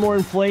little bit more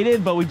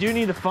inflated, but we do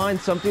need to find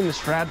something to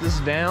strap this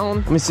down.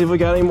 Let me see if we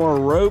got any more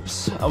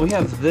ropes. We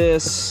have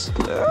this.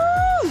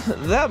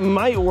 That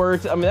might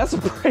work. I mean, that's a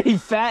pretty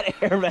fat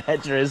air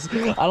mattress.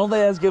 I don't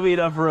think that's gonna be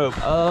enough rope.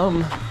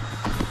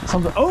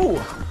 Something.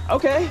 Oh,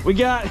 okay. We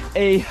got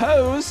a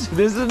hose.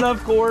 This is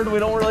enough cord. We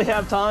don't really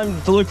have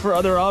time to look for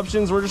other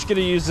options. We're just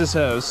gonna use this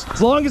hose.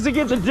 As long as it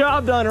gets the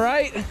job done,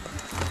 right?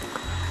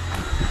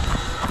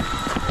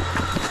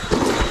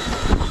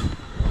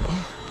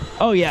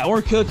 Oh yeah,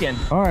 we're cooking.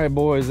 All right,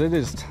 boys, it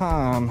is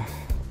time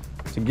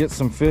to get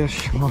some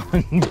fish on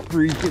the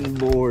freaking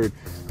board.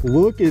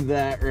 Look at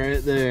that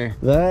right there.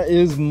 That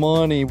is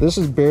money. This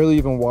is barely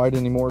even wide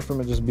anymore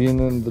from it just being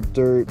in the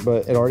dirt,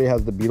 but it already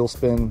has the beetle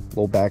spin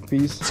little back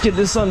piece. Let's get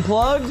this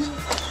unplugged.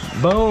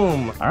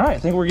 Boom. All right, I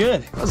think we're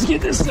good. Let's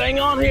get this thing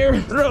on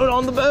here, throw it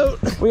on the boat.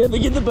 We have to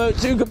get the boat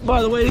too,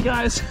 by the way,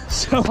 guys.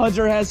 So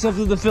Hunter has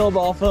something to film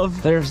off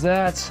of. There's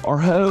that, our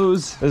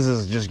hose. This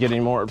is just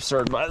getting more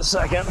absurd by the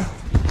second.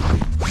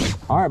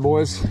 All right,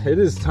 boys, it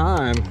is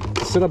time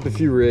to set up a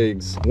few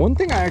rigs. One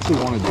thing I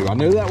actually want to do, I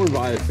know that we're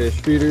by a fish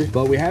feeder,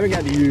 but we haven't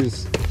got to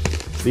use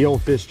the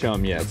old fish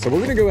chum yet. So we're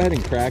gonna go ahead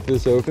and crack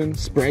this open,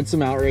 spread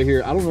some out right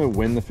here. I don't know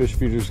when the fish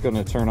feeder is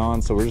gonna turn on,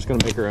 so we're just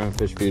gonna make our own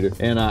fish feeder.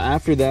 And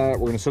after that,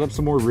 we're gonna set up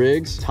some more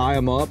rigs, tie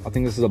them up. I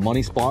think this is a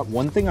money spot.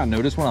 One thing I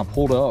noticed when I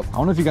pulled up, I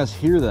don't know if you guys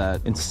hear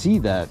that and see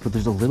that, but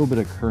there's a little bit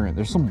of current.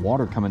 There's some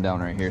water coming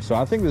down right here. So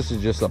I think this is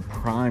just a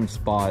prime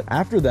spot.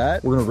 After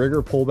that, we're gonna rig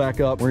our pole back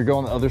up. We're gonna go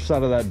on the other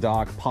side of that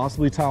dock,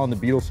 possibly tie on the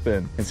beetle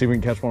spin and see if we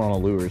can catch one on a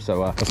lure. So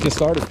let's get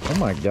started. Oh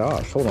my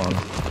gosh, hold on.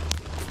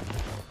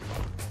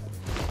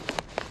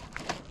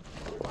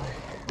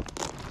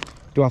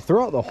 Do I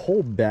throw out the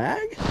whole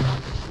bag?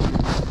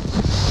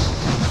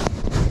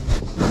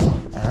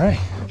 All right,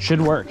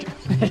 should work.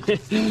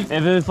 If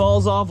it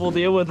falls off, we'll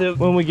deal with it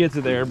when we get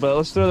to there. But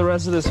let's throw the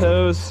rest of this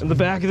hose in the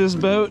back of this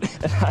boat,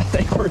 and I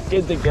think we're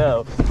good to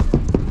go.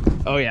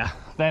 Oh yeah,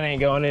 that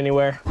ain't going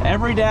anywhere.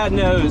 Every dad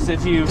knows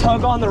if you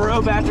tug on the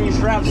rope after you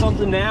strap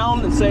something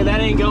down and say that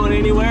ain't going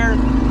anywhere,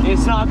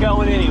 it's not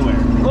going anywhere.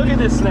 Look at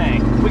this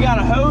thing. We got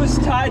a hose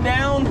tied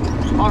down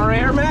on our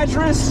air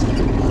mattress,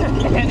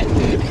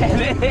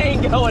 and it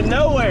ain't going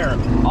nowhere.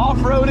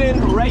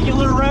 Off-roading,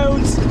 regular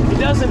roads, it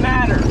doesn't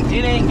matter.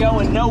 It ain't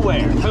going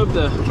nowhere. Hope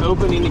the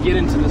opening to get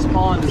into this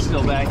pond is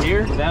still back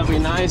here. That'd be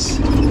nice.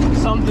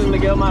 Something to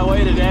go my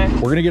way today.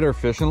 We're gonna get our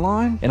fishing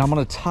line, and I'm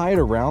gonna tie it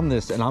around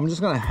this, and I'm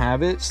just gonna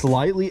have it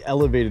slightly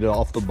elevated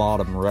off the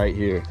bottom right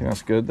here. Think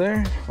that's good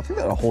there? I think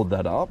that'll hold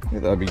that up. I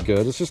think that'd be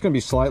good. It's just gonna be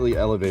slightly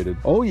elevated.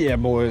 Oh yeah,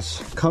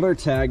 boys. Cut our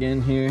tag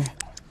in here.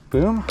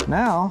 Boom.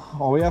 Now,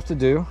 all we have to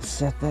do is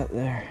set that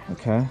there.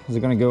 Okay. Is it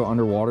going to go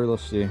underwater?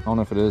 Let's see. I don't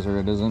know if it is or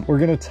it isn't. We're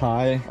going to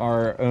tie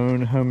our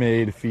own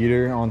homemade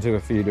feeder onto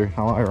a feeder.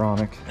 How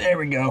ironic. There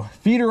we go.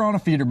 Feeder on a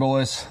feeder,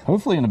 boys.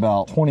 Hopefully in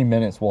about 20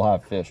 minutes, we'll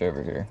have fish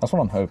over here. That's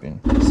what I'm hoping.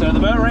 So the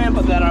boat ramp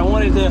that I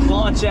wanted to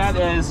launch at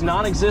is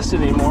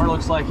non-existent anymore.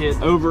 Looks like it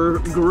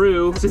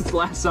overgrew since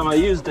last time I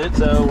used it.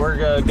 So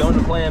we're going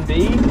to plan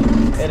B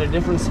at a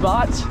different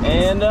spot.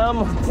 And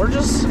we're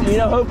just, you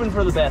know, hoping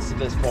for the best at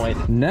this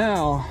point.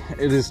 Now,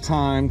 it is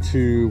time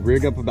to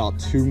rig up about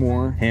 2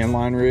 more hand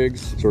line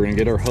rigs. So we're gonna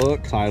get our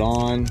hook tied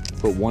on,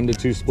 put 1 to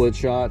 2 split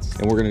shots,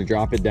 and we're gonna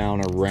drop it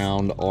down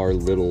around our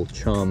little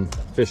chum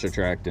fish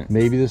attractant.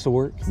 Maybe this will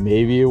work,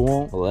 maybe it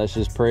won't, but let's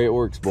just pray it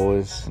works,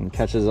 boys, and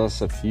catches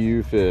us a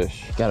few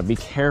fish. Gotta be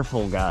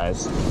careful,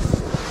 guys.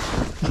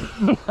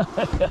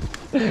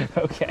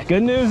 Okay,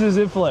 good news is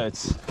it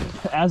floats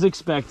as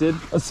expected.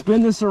 Let's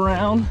spin this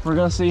around. We're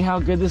gonna see how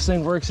good this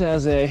thing works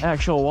as a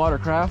actual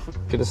watercraft.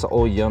 Get us an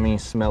old yummy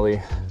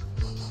smelly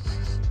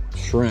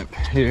shrimp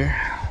here.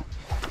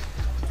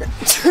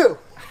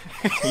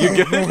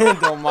 You good?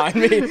 Don't mind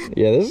me.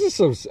 Yeah, this is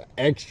some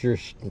extra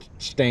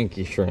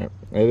stanky shrimp.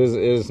 It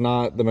is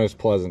not the most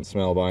pleasant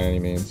smell by any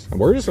means. And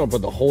we're just gonna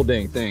put the whole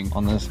dang thing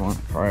on this one.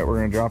 All right, we're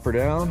gonna drop her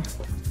down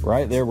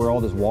right there where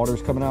all this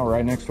water's coming out,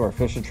 right next to our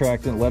fish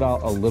attractant. Let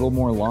out a little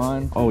more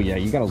line. Oh yeah,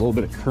 you got a little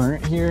bit of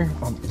current here.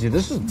 Oh, dude,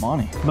 this is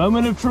money.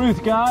 Moment of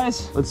truth,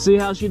 guys. Let's see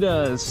how she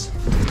does.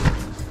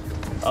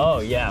 Oh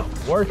yeah,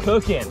 we're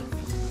cooking.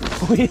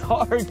 We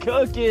are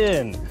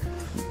cooking.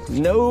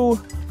 No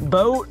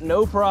boat,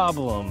 no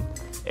problem.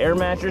 Air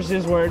mattress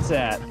is where it's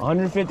at.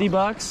 150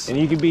 bucks, and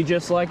you can be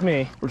just like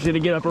me. We're just gonna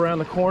get up around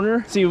the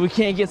corner, see if we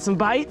can't get some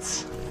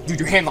bites. Dude,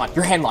 your hand line,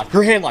 bro,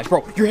 your hand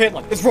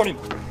line, it's running.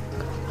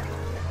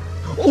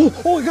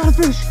 Oh, I got a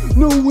fish.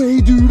 No way,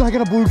 dude. I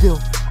got a bluegill.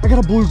 I got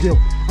a bluegill.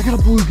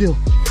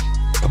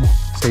 Come on,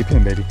 stay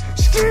pinned, baby.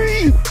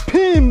 Stay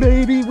pinned,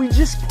 baby. We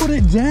just put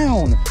it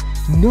down.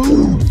 No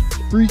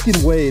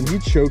freaking way. And he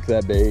choked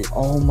that bait.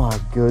 Oh my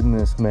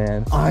goodness,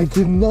 man. I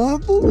did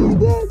not believe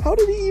that. How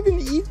did he even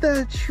eat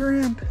that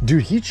shrimp?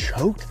 Dude, he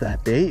choked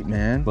that bait,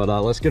 man. But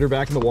let's get her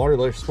back in the water.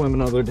 Let her swim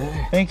another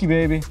day. Thank you,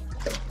 baby.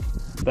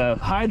 The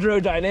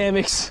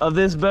hydrodynamics of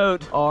this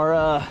boat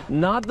are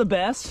not the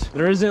best.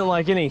 There isn't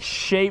like any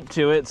shape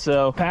to it,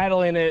 so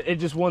paddling it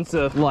just wants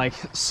to like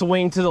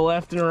swing to the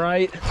left and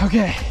right.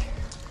 Okay,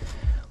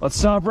 let's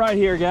stop right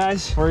here,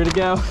 guys. We're gonna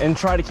go and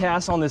try to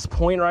cast on this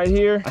point right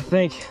here. I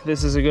think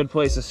this is a good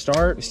place to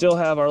start. We still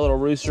have our little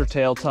rooster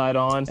tail tied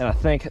on, and I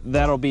think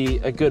that'll be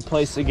a good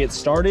place to get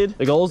started.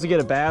 The goal is to get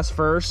a bass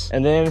first,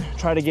 and then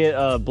try to get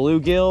a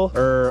bluegill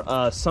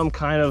or some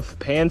kind of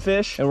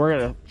panfish, and we're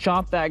gonna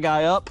chop that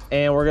guy up,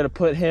 and we're gonna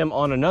put him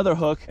on another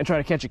hook and try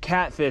to catch a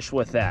catfish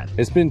with that.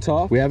 It's been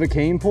tough. We have a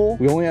cane pole.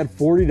 We only had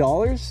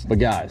 $40, but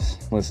guys,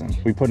 listen,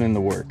 we put in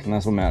the work, and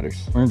that's what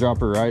matters. We're gonna drop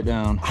her right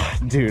down.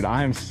 Dude,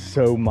 I am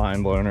so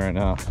mind blown right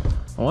now.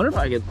 I wonder if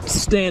I could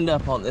stand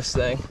up on this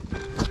thing,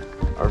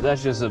 or if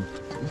that's just a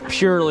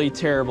purely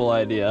terrible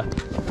idea.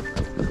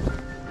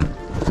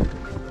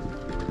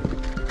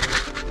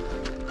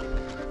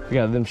 We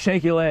got them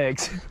shaky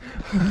legs.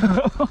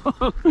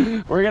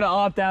 We're gonna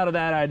opt out of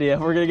that idea.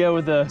 We're gonna go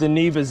with the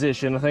knee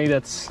position. I think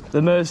that's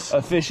the most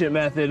efficient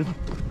method.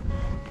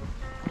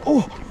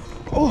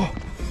 Oh,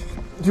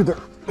 dude,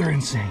 they're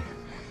insane.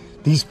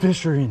 These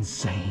fish are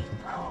insane.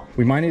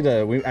 We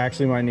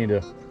actually might need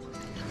to.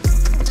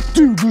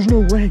 Dude, there's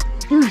no way.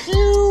 They're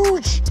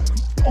huge.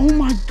 Oh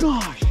my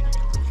gosh.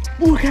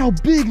 Look how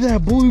big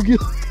that bluegill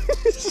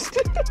is.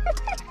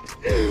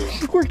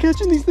 We're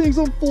catching these things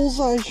on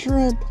full-size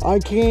shrimp. I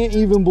can't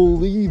even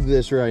believe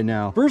this right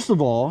now. First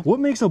of all, what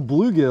makes a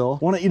bluegill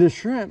want to eat a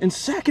shrimp? And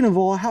second of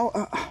all, how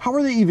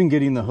are they even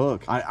getting the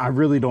hook? I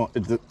really don't,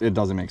 it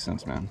doesn't make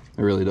sense, man.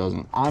 It really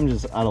doesn't. I'm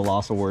just at a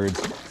loss of words.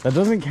 That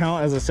doesn't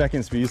count as a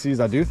second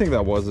species. I do think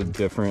that was a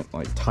different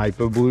like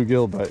type of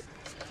bluegill, but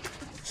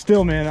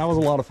still, man, that was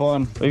a lot of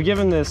fun. We've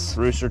given this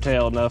rooster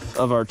tail enough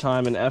of our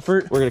time and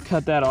effort. We're gonna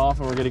cut that off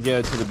and we're gonna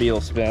go to the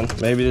beetle spin.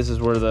 Maybe this is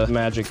where the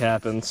magic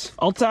happens.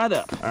 All tied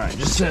up. All right,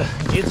 just to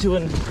get to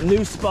a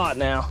new spot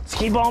now. Let's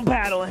keep on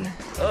paddling.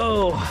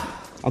 Oh.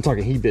 I'm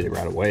talking, he bit it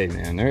right away,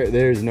 man.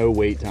 There's no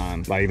wait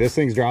time. Like, this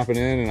thing's dropping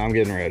in and I'm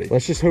getting ready.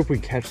 Let's just hope we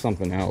catch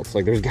something else.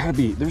 Like, there's gotta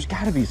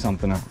be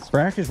something else.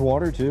 Brackish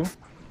water too.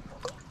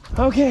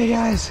 Okay,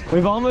 guys,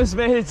 we've almost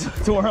made it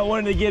to where I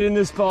wanted to get in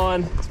this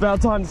pond. It's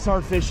about time to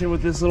start fishing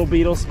with this little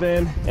beetle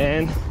spin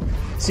and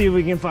see if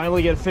we can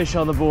finally get a fish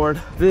on the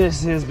board.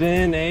 This has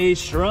been a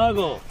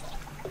struggle.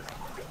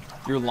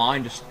 Your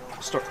line just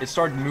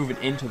started moving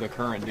into the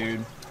current,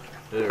 dude.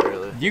 Did it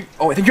really?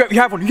 I think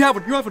you have one,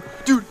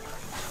 dude.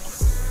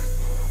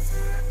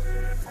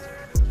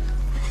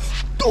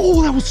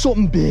 Oh, that was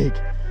something big.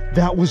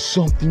 That was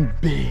something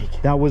big.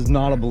 That was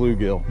not a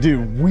bluegill.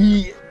 Dude,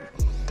 we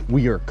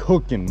are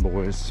cooking,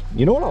 boys.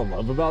 You know what I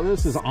love about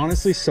this is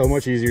honestly so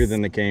much easier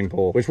than the cane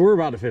pole, which we're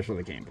about to fish with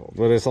a cane pole.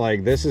 But it's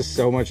like, this is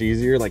so much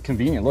easier, like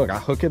convenient. Look, I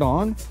hook it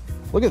on.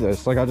 Look at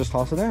this, like I just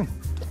toss it in.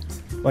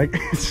 Like,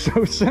 it's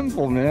so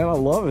simple, man. I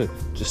love it.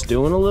 Just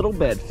doing a little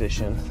bed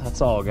fishing.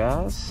 That's all,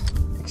 guys.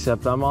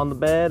 Except I'm on the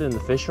bed and the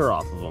fish are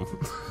off of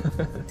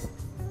them.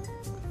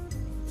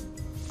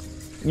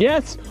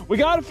 Yes, we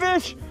got a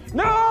fish.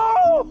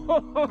 No!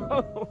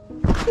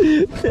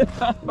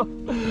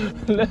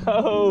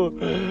 No.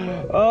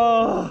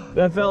 Oh,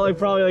 that felt like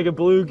probably like a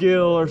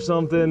bluegill or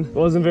something. It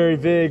wasn't very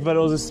big, but it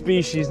was a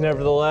species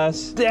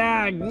nevertheless.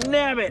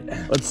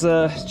 Dagnabbit. Let's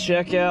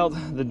check out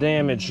the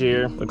damage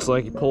here. Looks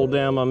like he pulled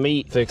down my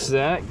meat. Fix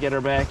that, get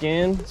her back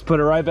in. Let's put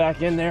her right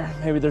back in there.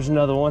 Maybe there's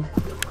another one.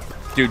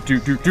 Dude.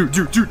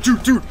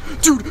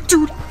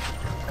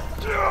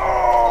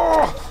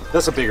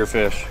 That's a bigger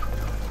fish.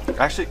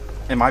 Actually,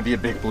 it might be a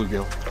big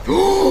bluegill.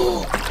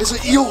 It's an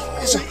eel.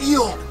 It's an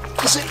eel.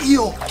 It's an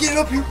eel. Get it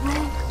up here, bro.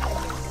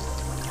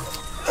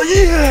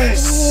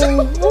 Yes!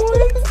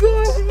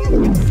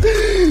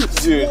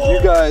 Dude,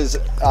 you guys,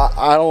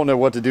 I don't know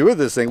what to do with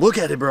this thing. Look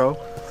at it, bro.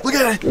 Look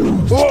at it.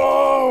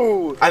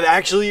 Whoa! I've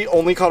actually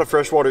only caught a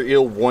freshwater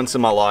eel once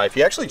in my life.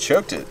 He actually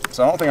choked it,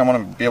 so I don't think I'm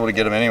gonna be able to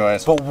get him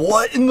anyways. But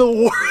what in the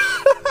world?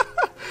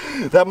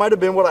 That might have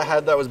been what I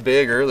had that was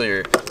big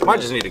earlier. Might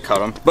just need to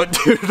cut him. But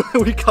dude,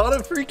 we caught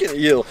a freaking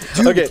eel.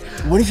 Dude, okay.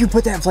 What if you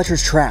put that in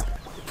Fletcher's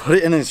trap? Put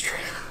it in his trap.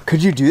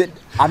 Could you do it?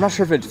 I'm not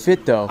sure if it'd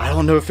fit though. I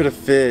don't know if it'd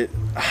fit.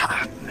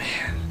 Ah,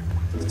 man.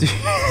 Dude,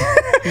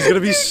 he's gonna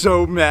be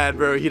so mad,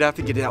 bro. He'd have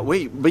to get it out.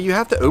 Wait, but you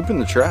have to open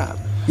the trap.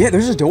 Yeah,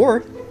 there's a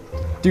door.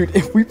 Dude,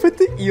 if we put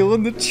the eel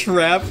in the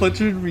trap,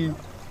 Fletcher would be...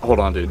 Hold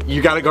on, dude.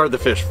 You gotta guard the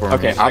fish for me.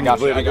 Okay, I got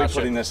you.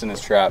 Putting this in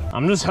his trap.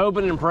 I'm just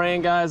hoping and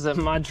praying, guys, that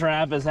my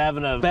trap is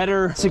having a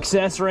better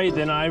success rate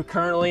than I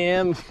currently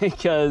am,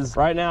 because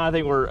right now I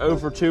think we're 0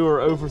 for 2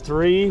 or 0 for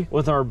 3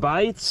 with our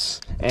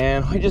bites,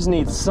 and we just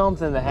need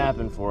something to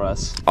happen for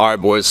us. All right,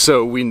 boys.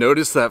 So we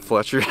noticed that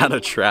Fletcher had a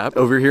trap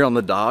over here on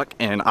the dock,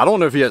 and I don't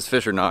know if he has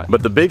fish or not,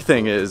 but the big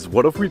thing is,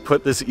 what if we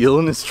put this eel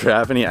in his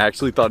trap and he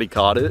actually thought he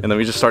caught it, and then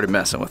we just started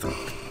messing with him?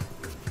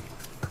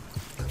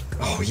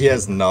 Oh, he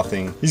has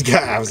nothing. He's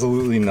got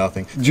absolutely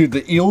nothing. Dude,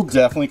 the eel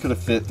definitely could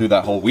have fit through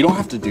that hole. We don't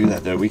have to do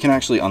that though. We can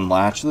actually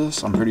unlatch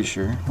this, I'm pretty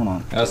sure. Hold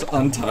on. That's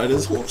untied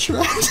his whole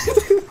trap.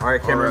 All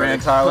right,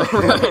 cameraman Tyler.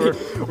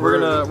 we're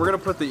gonna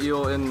put the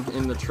eel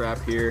in the trap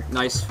here.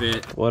 Nice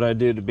fit. What'd I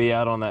do to be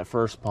out on that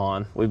first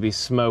pond? We'd be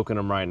smoking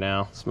them right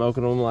now.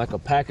 Smoking them like a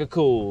pack of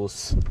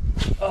cools.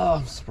 Oh,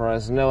 I'm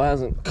surprised Noah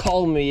hasn't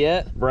called me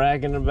yet,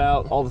 bragging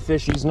about all the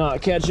fish he's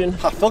not catching.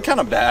 I feel kind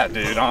of bad,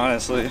 dude,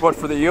 honestly. What,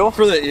 for the eel?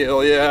 For the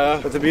eel, yeah.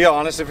 But to be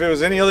honest, if it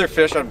was any other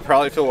fish, I'd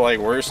probably feel like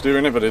worse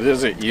doing it, but it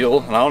is an eel,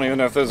 and I don't even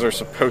know if those are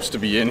supposed to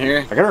be in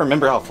here. I gotta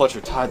remember how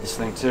Fletcher tied this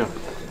thing, too.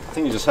 I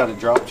think he just had it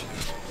dropped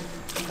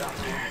down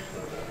there.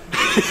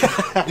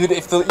 Dude,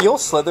 if the eel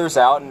slithers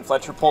out and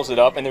Fletcher pulls it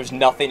up and there's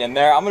nothing in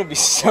there, I'm gonna be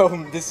so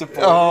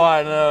disappointed. Oh,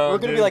 I know. We're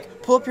gonna be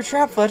like, pull up your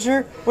trap,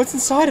 Fletcher. What's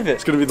inside of it?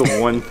 It's gonna be the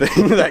one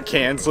thing that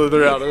can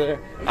slither out of there.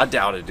 I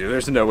doubt it, dude.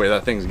 There's no way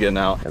that thing's getting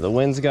out. Yeah, the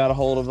wind's got a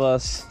hold of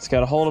us. It's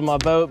got a hold of my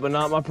boat, but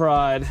not my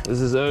pride. This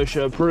is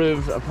OSHA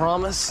approved, I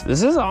promise.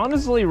 This is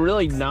honestly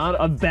really not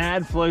a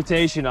bad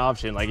flotation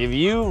option. Like if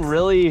you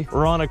really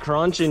were on a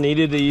crunch and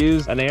needed to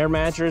use an air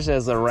mattress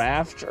as a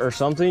raft or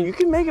something, you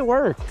can make it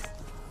work.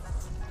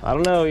 I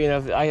don't know, you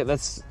know, that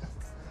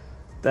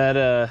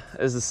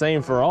is the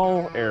same for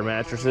all air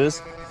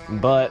mattresses,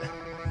 but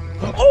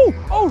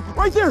oh,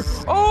 right there.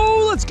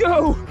 Oh, let's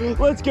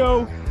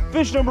go.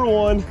 Fish number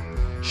 1.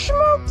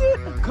 Smoked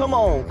it. Come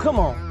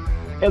on.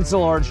 It's a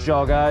large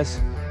jaw, guys.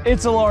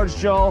 It's a large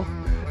jaw.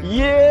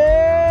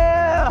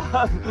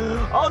 Yeah,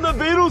 on the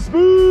beetle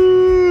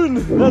spoon.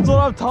 That's what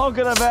I'm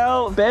talking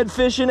about. Bed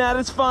fishing at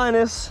its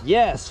finest.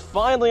 Yes,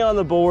 finally on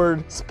the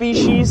board.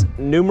 Species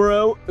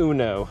numero 1.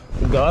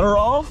 Got her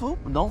off. Oh,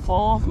 don't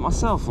fall off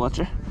myself,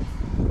 Fletcher.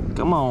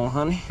 Come on,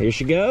 honey. Here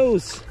she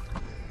goes.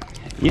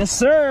 Yes,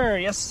 sir.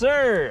 Yes,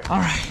 sir. All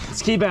right,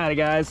 let's keep at it,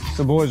 guys.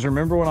 So, boys,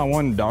 remember when I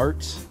won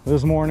darts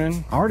this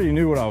morning? I already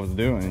knew what I was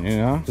doing, you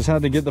know? Just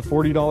had to get the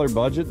 $40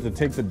 budget to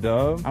take the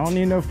dub. I don't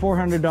need no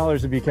 $400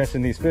 to be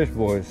catching these fish,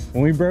 boys.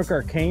 When we broke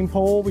our cane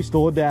pole, we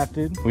still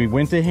adapted. We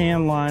went to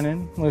hand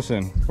lining.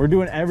 Listen, we're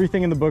doing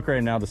everything in the book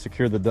right now to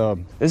secure the dub.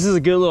 This is a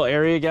good little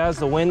area, guys.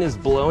 The wind is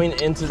blowing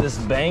into this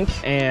bank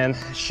and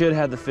should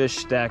have the fish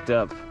stacked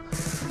up.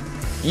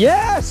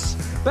 Yes!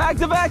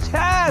 Back-to-back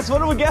casts. What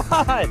do we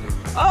got?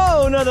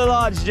 Oh, another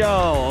large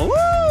jaw.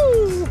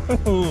 Woo!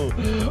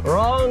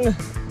 Wrong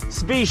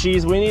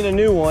species. We need a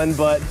new one,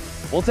 but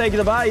we'll take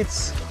the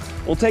bites.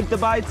 We'll take the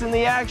bites and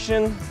the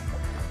action.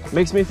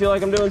 Makes me feel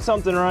like I'm doing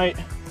something right.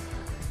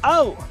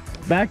 Oh,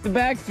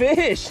 back-to-back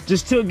fish.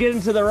 Just to get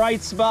into the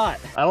right spot.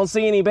 I don't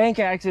see any bank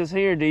axes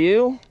here, do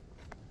you?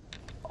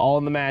 All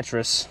in the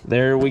mattress.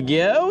 There we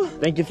go.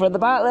 Thank you for the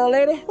bite, little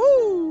lady.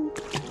 Woo!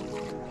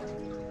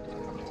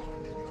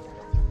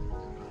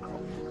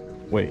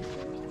 Wait.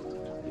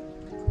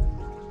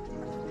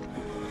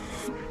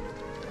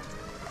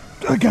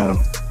 I got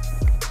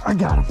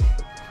him.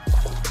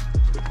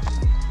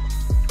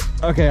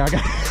 Okay, I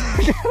gotta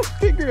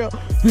figure out.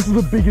 This is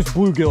the biggest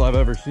bluegill I've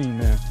ever seen,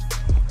 man.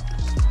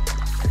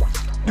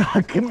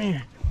 Come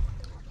here.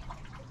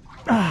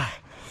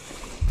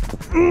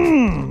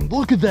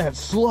 Look at that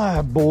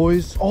slab,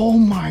 boys. Oh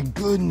my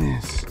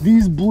goodness.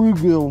 These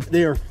bluegill,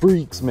 they are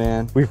freaks,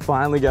 man. We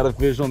finally got a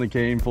fish on the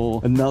cane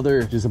pole.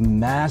 Another, just a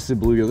massive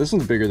bluegill. This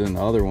one's bigger than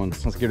the other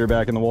ones. Let's get her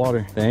back in the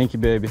water. Thank you,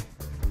 baby.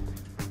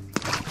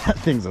 That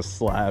thing's a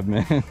slab,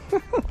 man.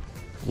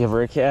 Give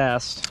her a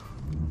cast.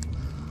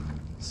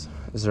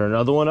 Is there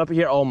another one up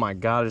here? Oh my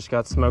God, I just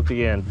got smoked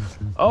again.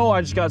 Oh,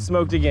 I just got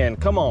smoked again.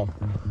 Come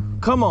on.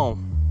 Come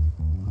on.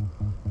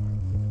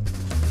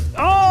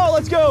 Oh,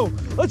 let's go.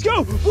 Let's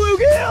go.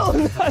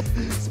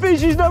 Bluegill.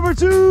 Species number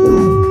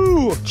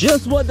 2.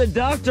 Just what the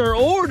doctor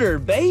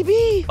ordered,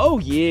 baby. Oh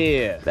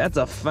yeah. That's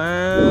a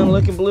fine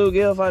looking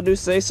bluegill if I do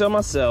say so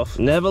myself.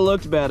 Never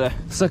looked better.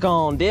 Suck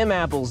on them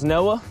apples,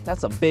 Noah.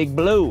 That's a big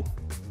blue.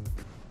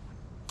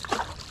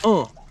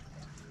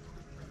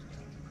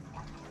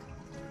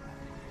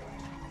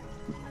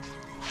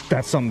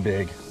 That's something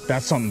big.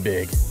 That's something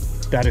big.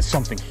 That is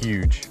something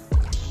huge.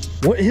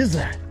 What is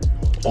that?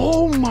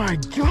 Oh my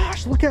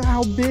gosh, look at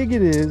how big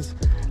it is.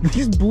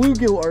 These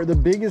bluegill are the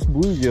biggest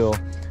bluegill.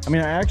 I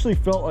mean, I actually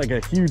felt like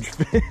a huge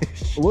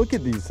fish. Look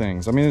at these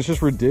things. I mean, it's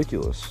just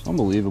ridiculous.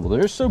 Unbelievable.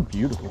 They're so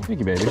beautiful.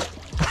 Thank you, baby.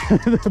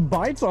 The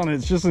bites on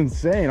it's just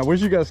insane. I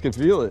wish you guys could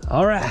feel it.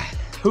 All right.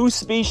 2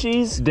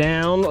 species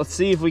down. Let's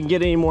see if we can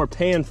get any more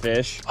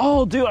panfish.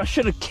 Oh, dude, I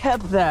should have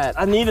kept that.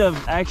 I need to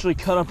actually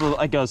cut up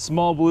like a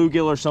small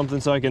bluegill or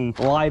something so I can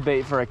live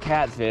bait for a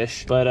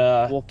catfish.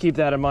 But we'll keep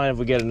that in mind if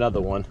we get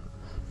another one.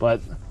 But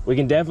we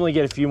can definitely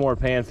get a few more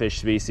panfish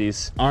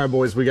species. All right,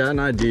 boys, we got an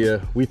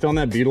idea. We found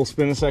that beetle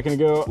spin a second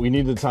ago. We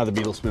need to tie the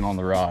beetle spin on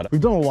the rod. We've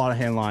done a lot of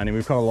hand lining.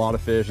 We've caught a lot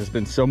of fish. It's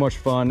been so much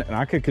fun, and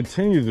I could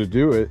continue to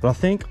do it. But I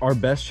think our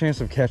best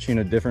chance of catching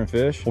a different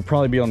fish will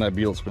probably be on that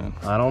beetle spin.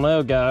 I don't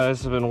know,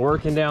 guys. I've been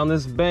working down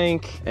this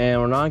bank,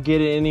 and we're not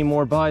getting any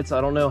more bites. I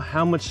don't know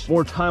how much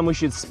more time we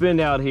should spend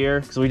out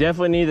here, so we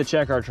definitely need to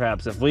check our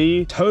traps. If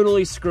we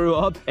totally screw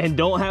up and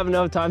don't have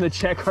enough time to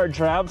check our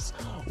traps,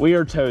 we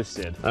are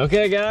toasted.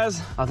 Okay,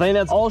 guys, I think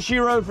that's all she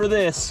wrote for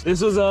this.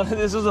 This was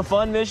a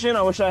fun mission.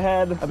 I wish I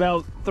had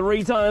about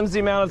 3 times the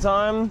amount of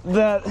time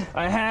that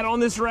I had on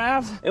this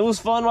raft. It was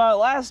fun while it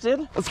lasted.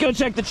 Let's go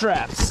check the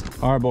traps.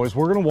 All right, boys,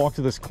 we're gonna walk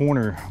to this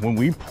corner. When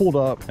we pulled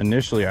up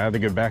initially, I had to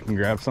go back and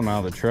grab some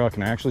out of the truck,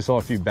 and I actually saw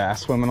a few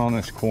bass swimming on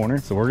this corner,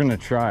 so we're gonna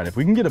try it. If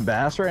we can get a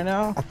bass right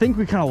now, I think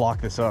we kind of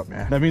lock this up,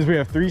 man. That means we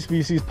have 3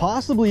 species,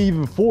 possibly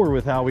even 4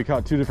 with how we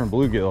caught 2 different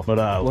bluegill.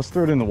 But let's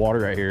throw it in the water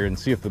right here and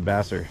see if the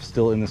bass are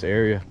still in this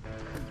area.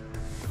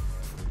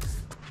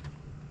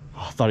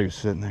 Oh, I thought he was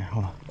sitting there.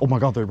 Hold on. Oh my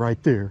God, they're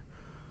right there.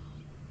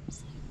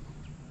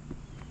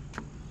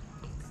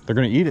 They're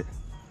gonna eat it.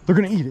 They're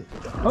gonna eat it.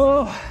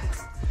 Oh,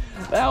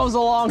 that was a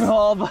long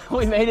haul, but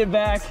we made it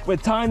back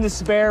with time to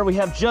spare. We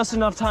have just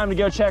enough time to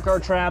go check our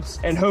traps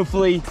and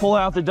hopefully pull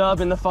out the dub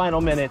in the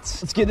final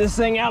minutes. Let's get this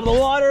thing out of the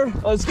water.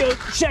 Let's go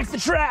check the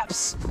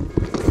traps.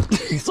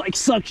 It's like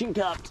suction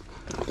cupped.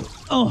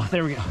 Oh,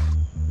 there we go.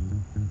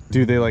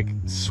 Dude, they like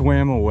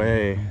swam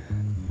away.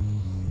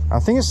 I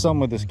think it's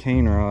something with this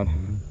cane rod.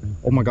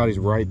 Oh my God, he's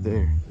right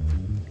there.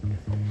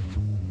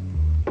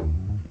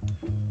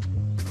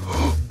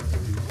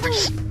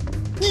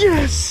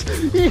 Yes!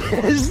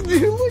 Yes,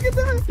 dude, look at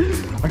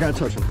that. I gotta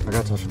touch him. I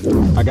gotta touch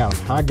him. I got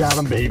him. I got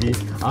him, baby.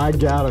 I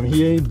got him.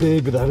 He ain't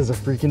big, but that is a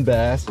freaking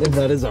bass. And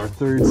that is our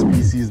 3rd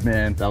species,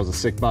 man. That was a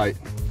sick bite.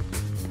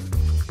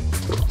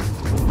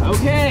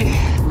 Okay,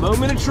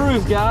 moment of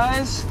truth,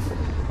 guys.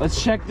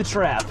 Let's check the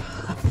trap.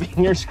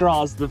 Fingers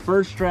crossed. The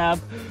first trap,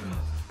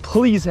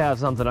 please have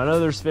something. I know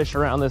there's fish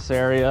around this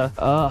area.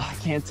 I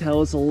can't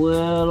tell. It's a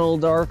little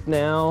dark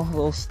now, a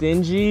little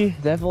stingy.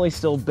 Definitely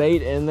still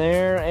bait in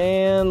there,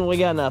 and we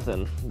got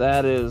nothing.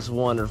 That is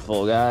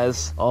wonderful,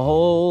 guys. A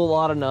whole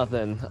lot of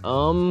nothing.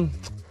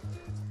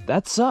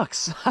 That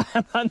sucks.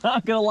 I'm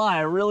not gonna lie.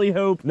 I really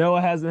hope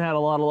Noah hasn't had a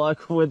lot of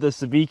luck with the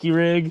sabiki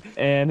rig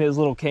and his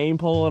little cane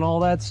pole and all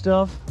that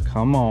stuff.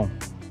 Come on.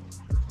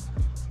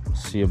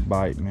 See a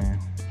bite, man.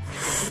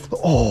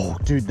 Oh,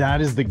 dude,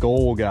 that is the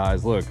goal,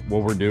 guys. Look,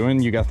 what we're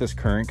doing, you got this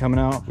current coming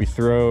out. We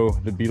throw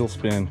the beetle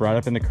spin right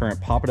up in the current,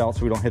 pop it out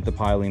so we don't hit the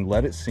piling,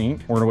 let it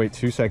sink. We're gonna wait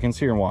 2 seconds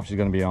here and watch. He's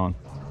gonna be on.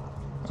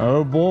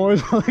 Oh,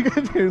 boys,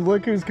 dude,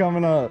 look who's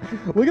coming up.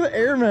 Look at the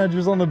air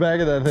mattress on the back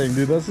of that thing,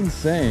 dude. That's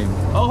insane.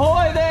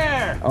 Ahoy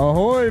there!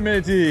 Ahoy,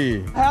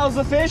 matey. How's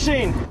the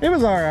fishing? It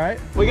was all right.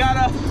 We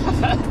got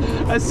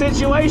a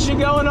situation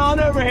going on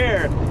over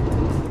here.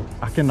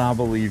 I cannot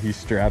believe he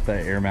strapped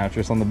that air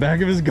mattress on the back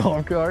of his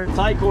golf cart.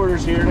 Tight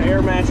quarters here,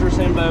 air mattress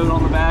and boat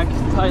on the back.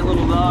 Tight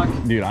little dock.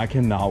 Dude, I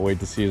cannot wait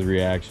to see his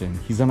reaction.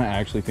 He's gonna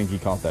actually think he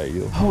caught that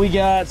eel. We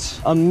got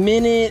 1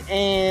 minute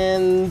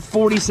and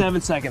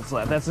 47 seconds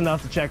left. That's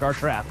enough to check our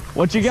trap.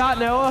 What you got,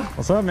 Noah?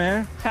 What's up,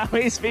 man? How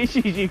many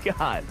species you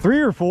got?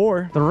 3 or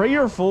 4. 3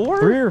 or 4?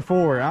 3 or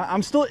 4.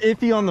 I'm still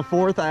iffy on the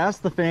 4th. I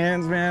asked the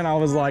fans, man. I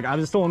was like, I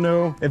just don't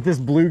know if this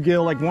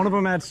bluegill, like one of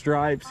them had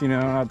stripes, you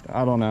know,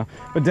 I don't know.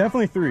 But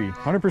definitely 3,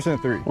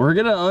 100% 3. We're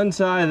gonna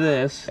untie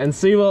this and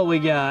see what we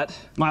got.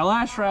 My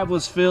last trap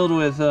was filled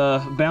with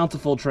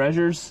bountiful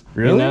treasures.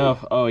 Really? You know?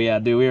 Oh yeah,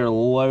 dude, we are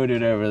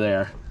loaded over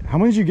there. How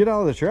many did you get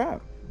out of the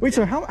trap? Wait,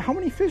 so how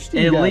many fish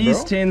do you got, At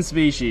least bro? 10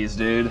 species,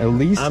 dude. At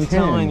least 10? I'm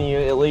telling you,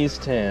 at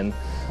least 10.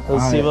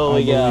 Let's see what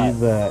we got.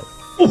 That.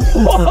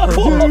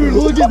 Dude,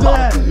 look at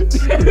that!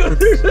 Dude,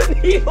 there's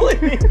an eel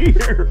in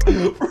here!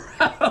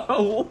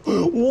 Bro,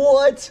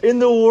 what in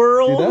the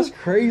world? Dude, that's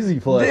crazy,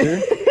 Fletcher.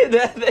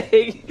 That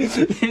thing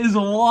is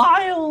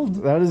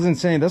wild. That is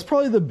insane. That's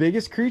probably the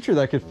biggest creature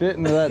that could fit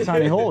into that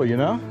tiny hole, you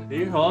know?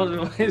 I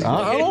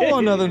don't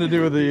want nothing to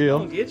do with the eel.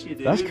 I'll get you,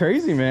 dude. That's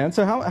crazy, man.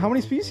 So how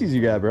many species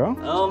you got, bro?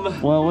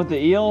 Well, with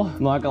the eel,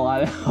 I'm not gonna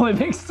lie, I only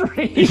picked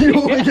 3. You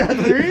only got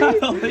 3? I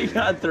only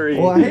got 3.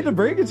 Well, I hate to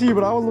break it to you,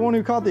 but I was the one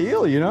who caught the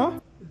eel, you know?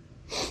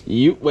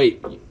 You put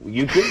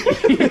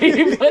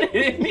it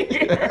in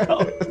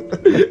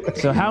here.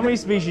 So how many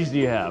species do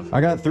you have?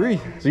 I got 3.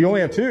 So you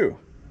only have 2.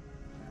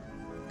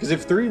 Because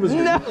if 3 was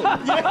your No.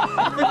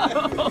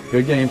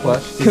 Good game,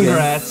 Fletch.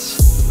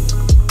 Congrats.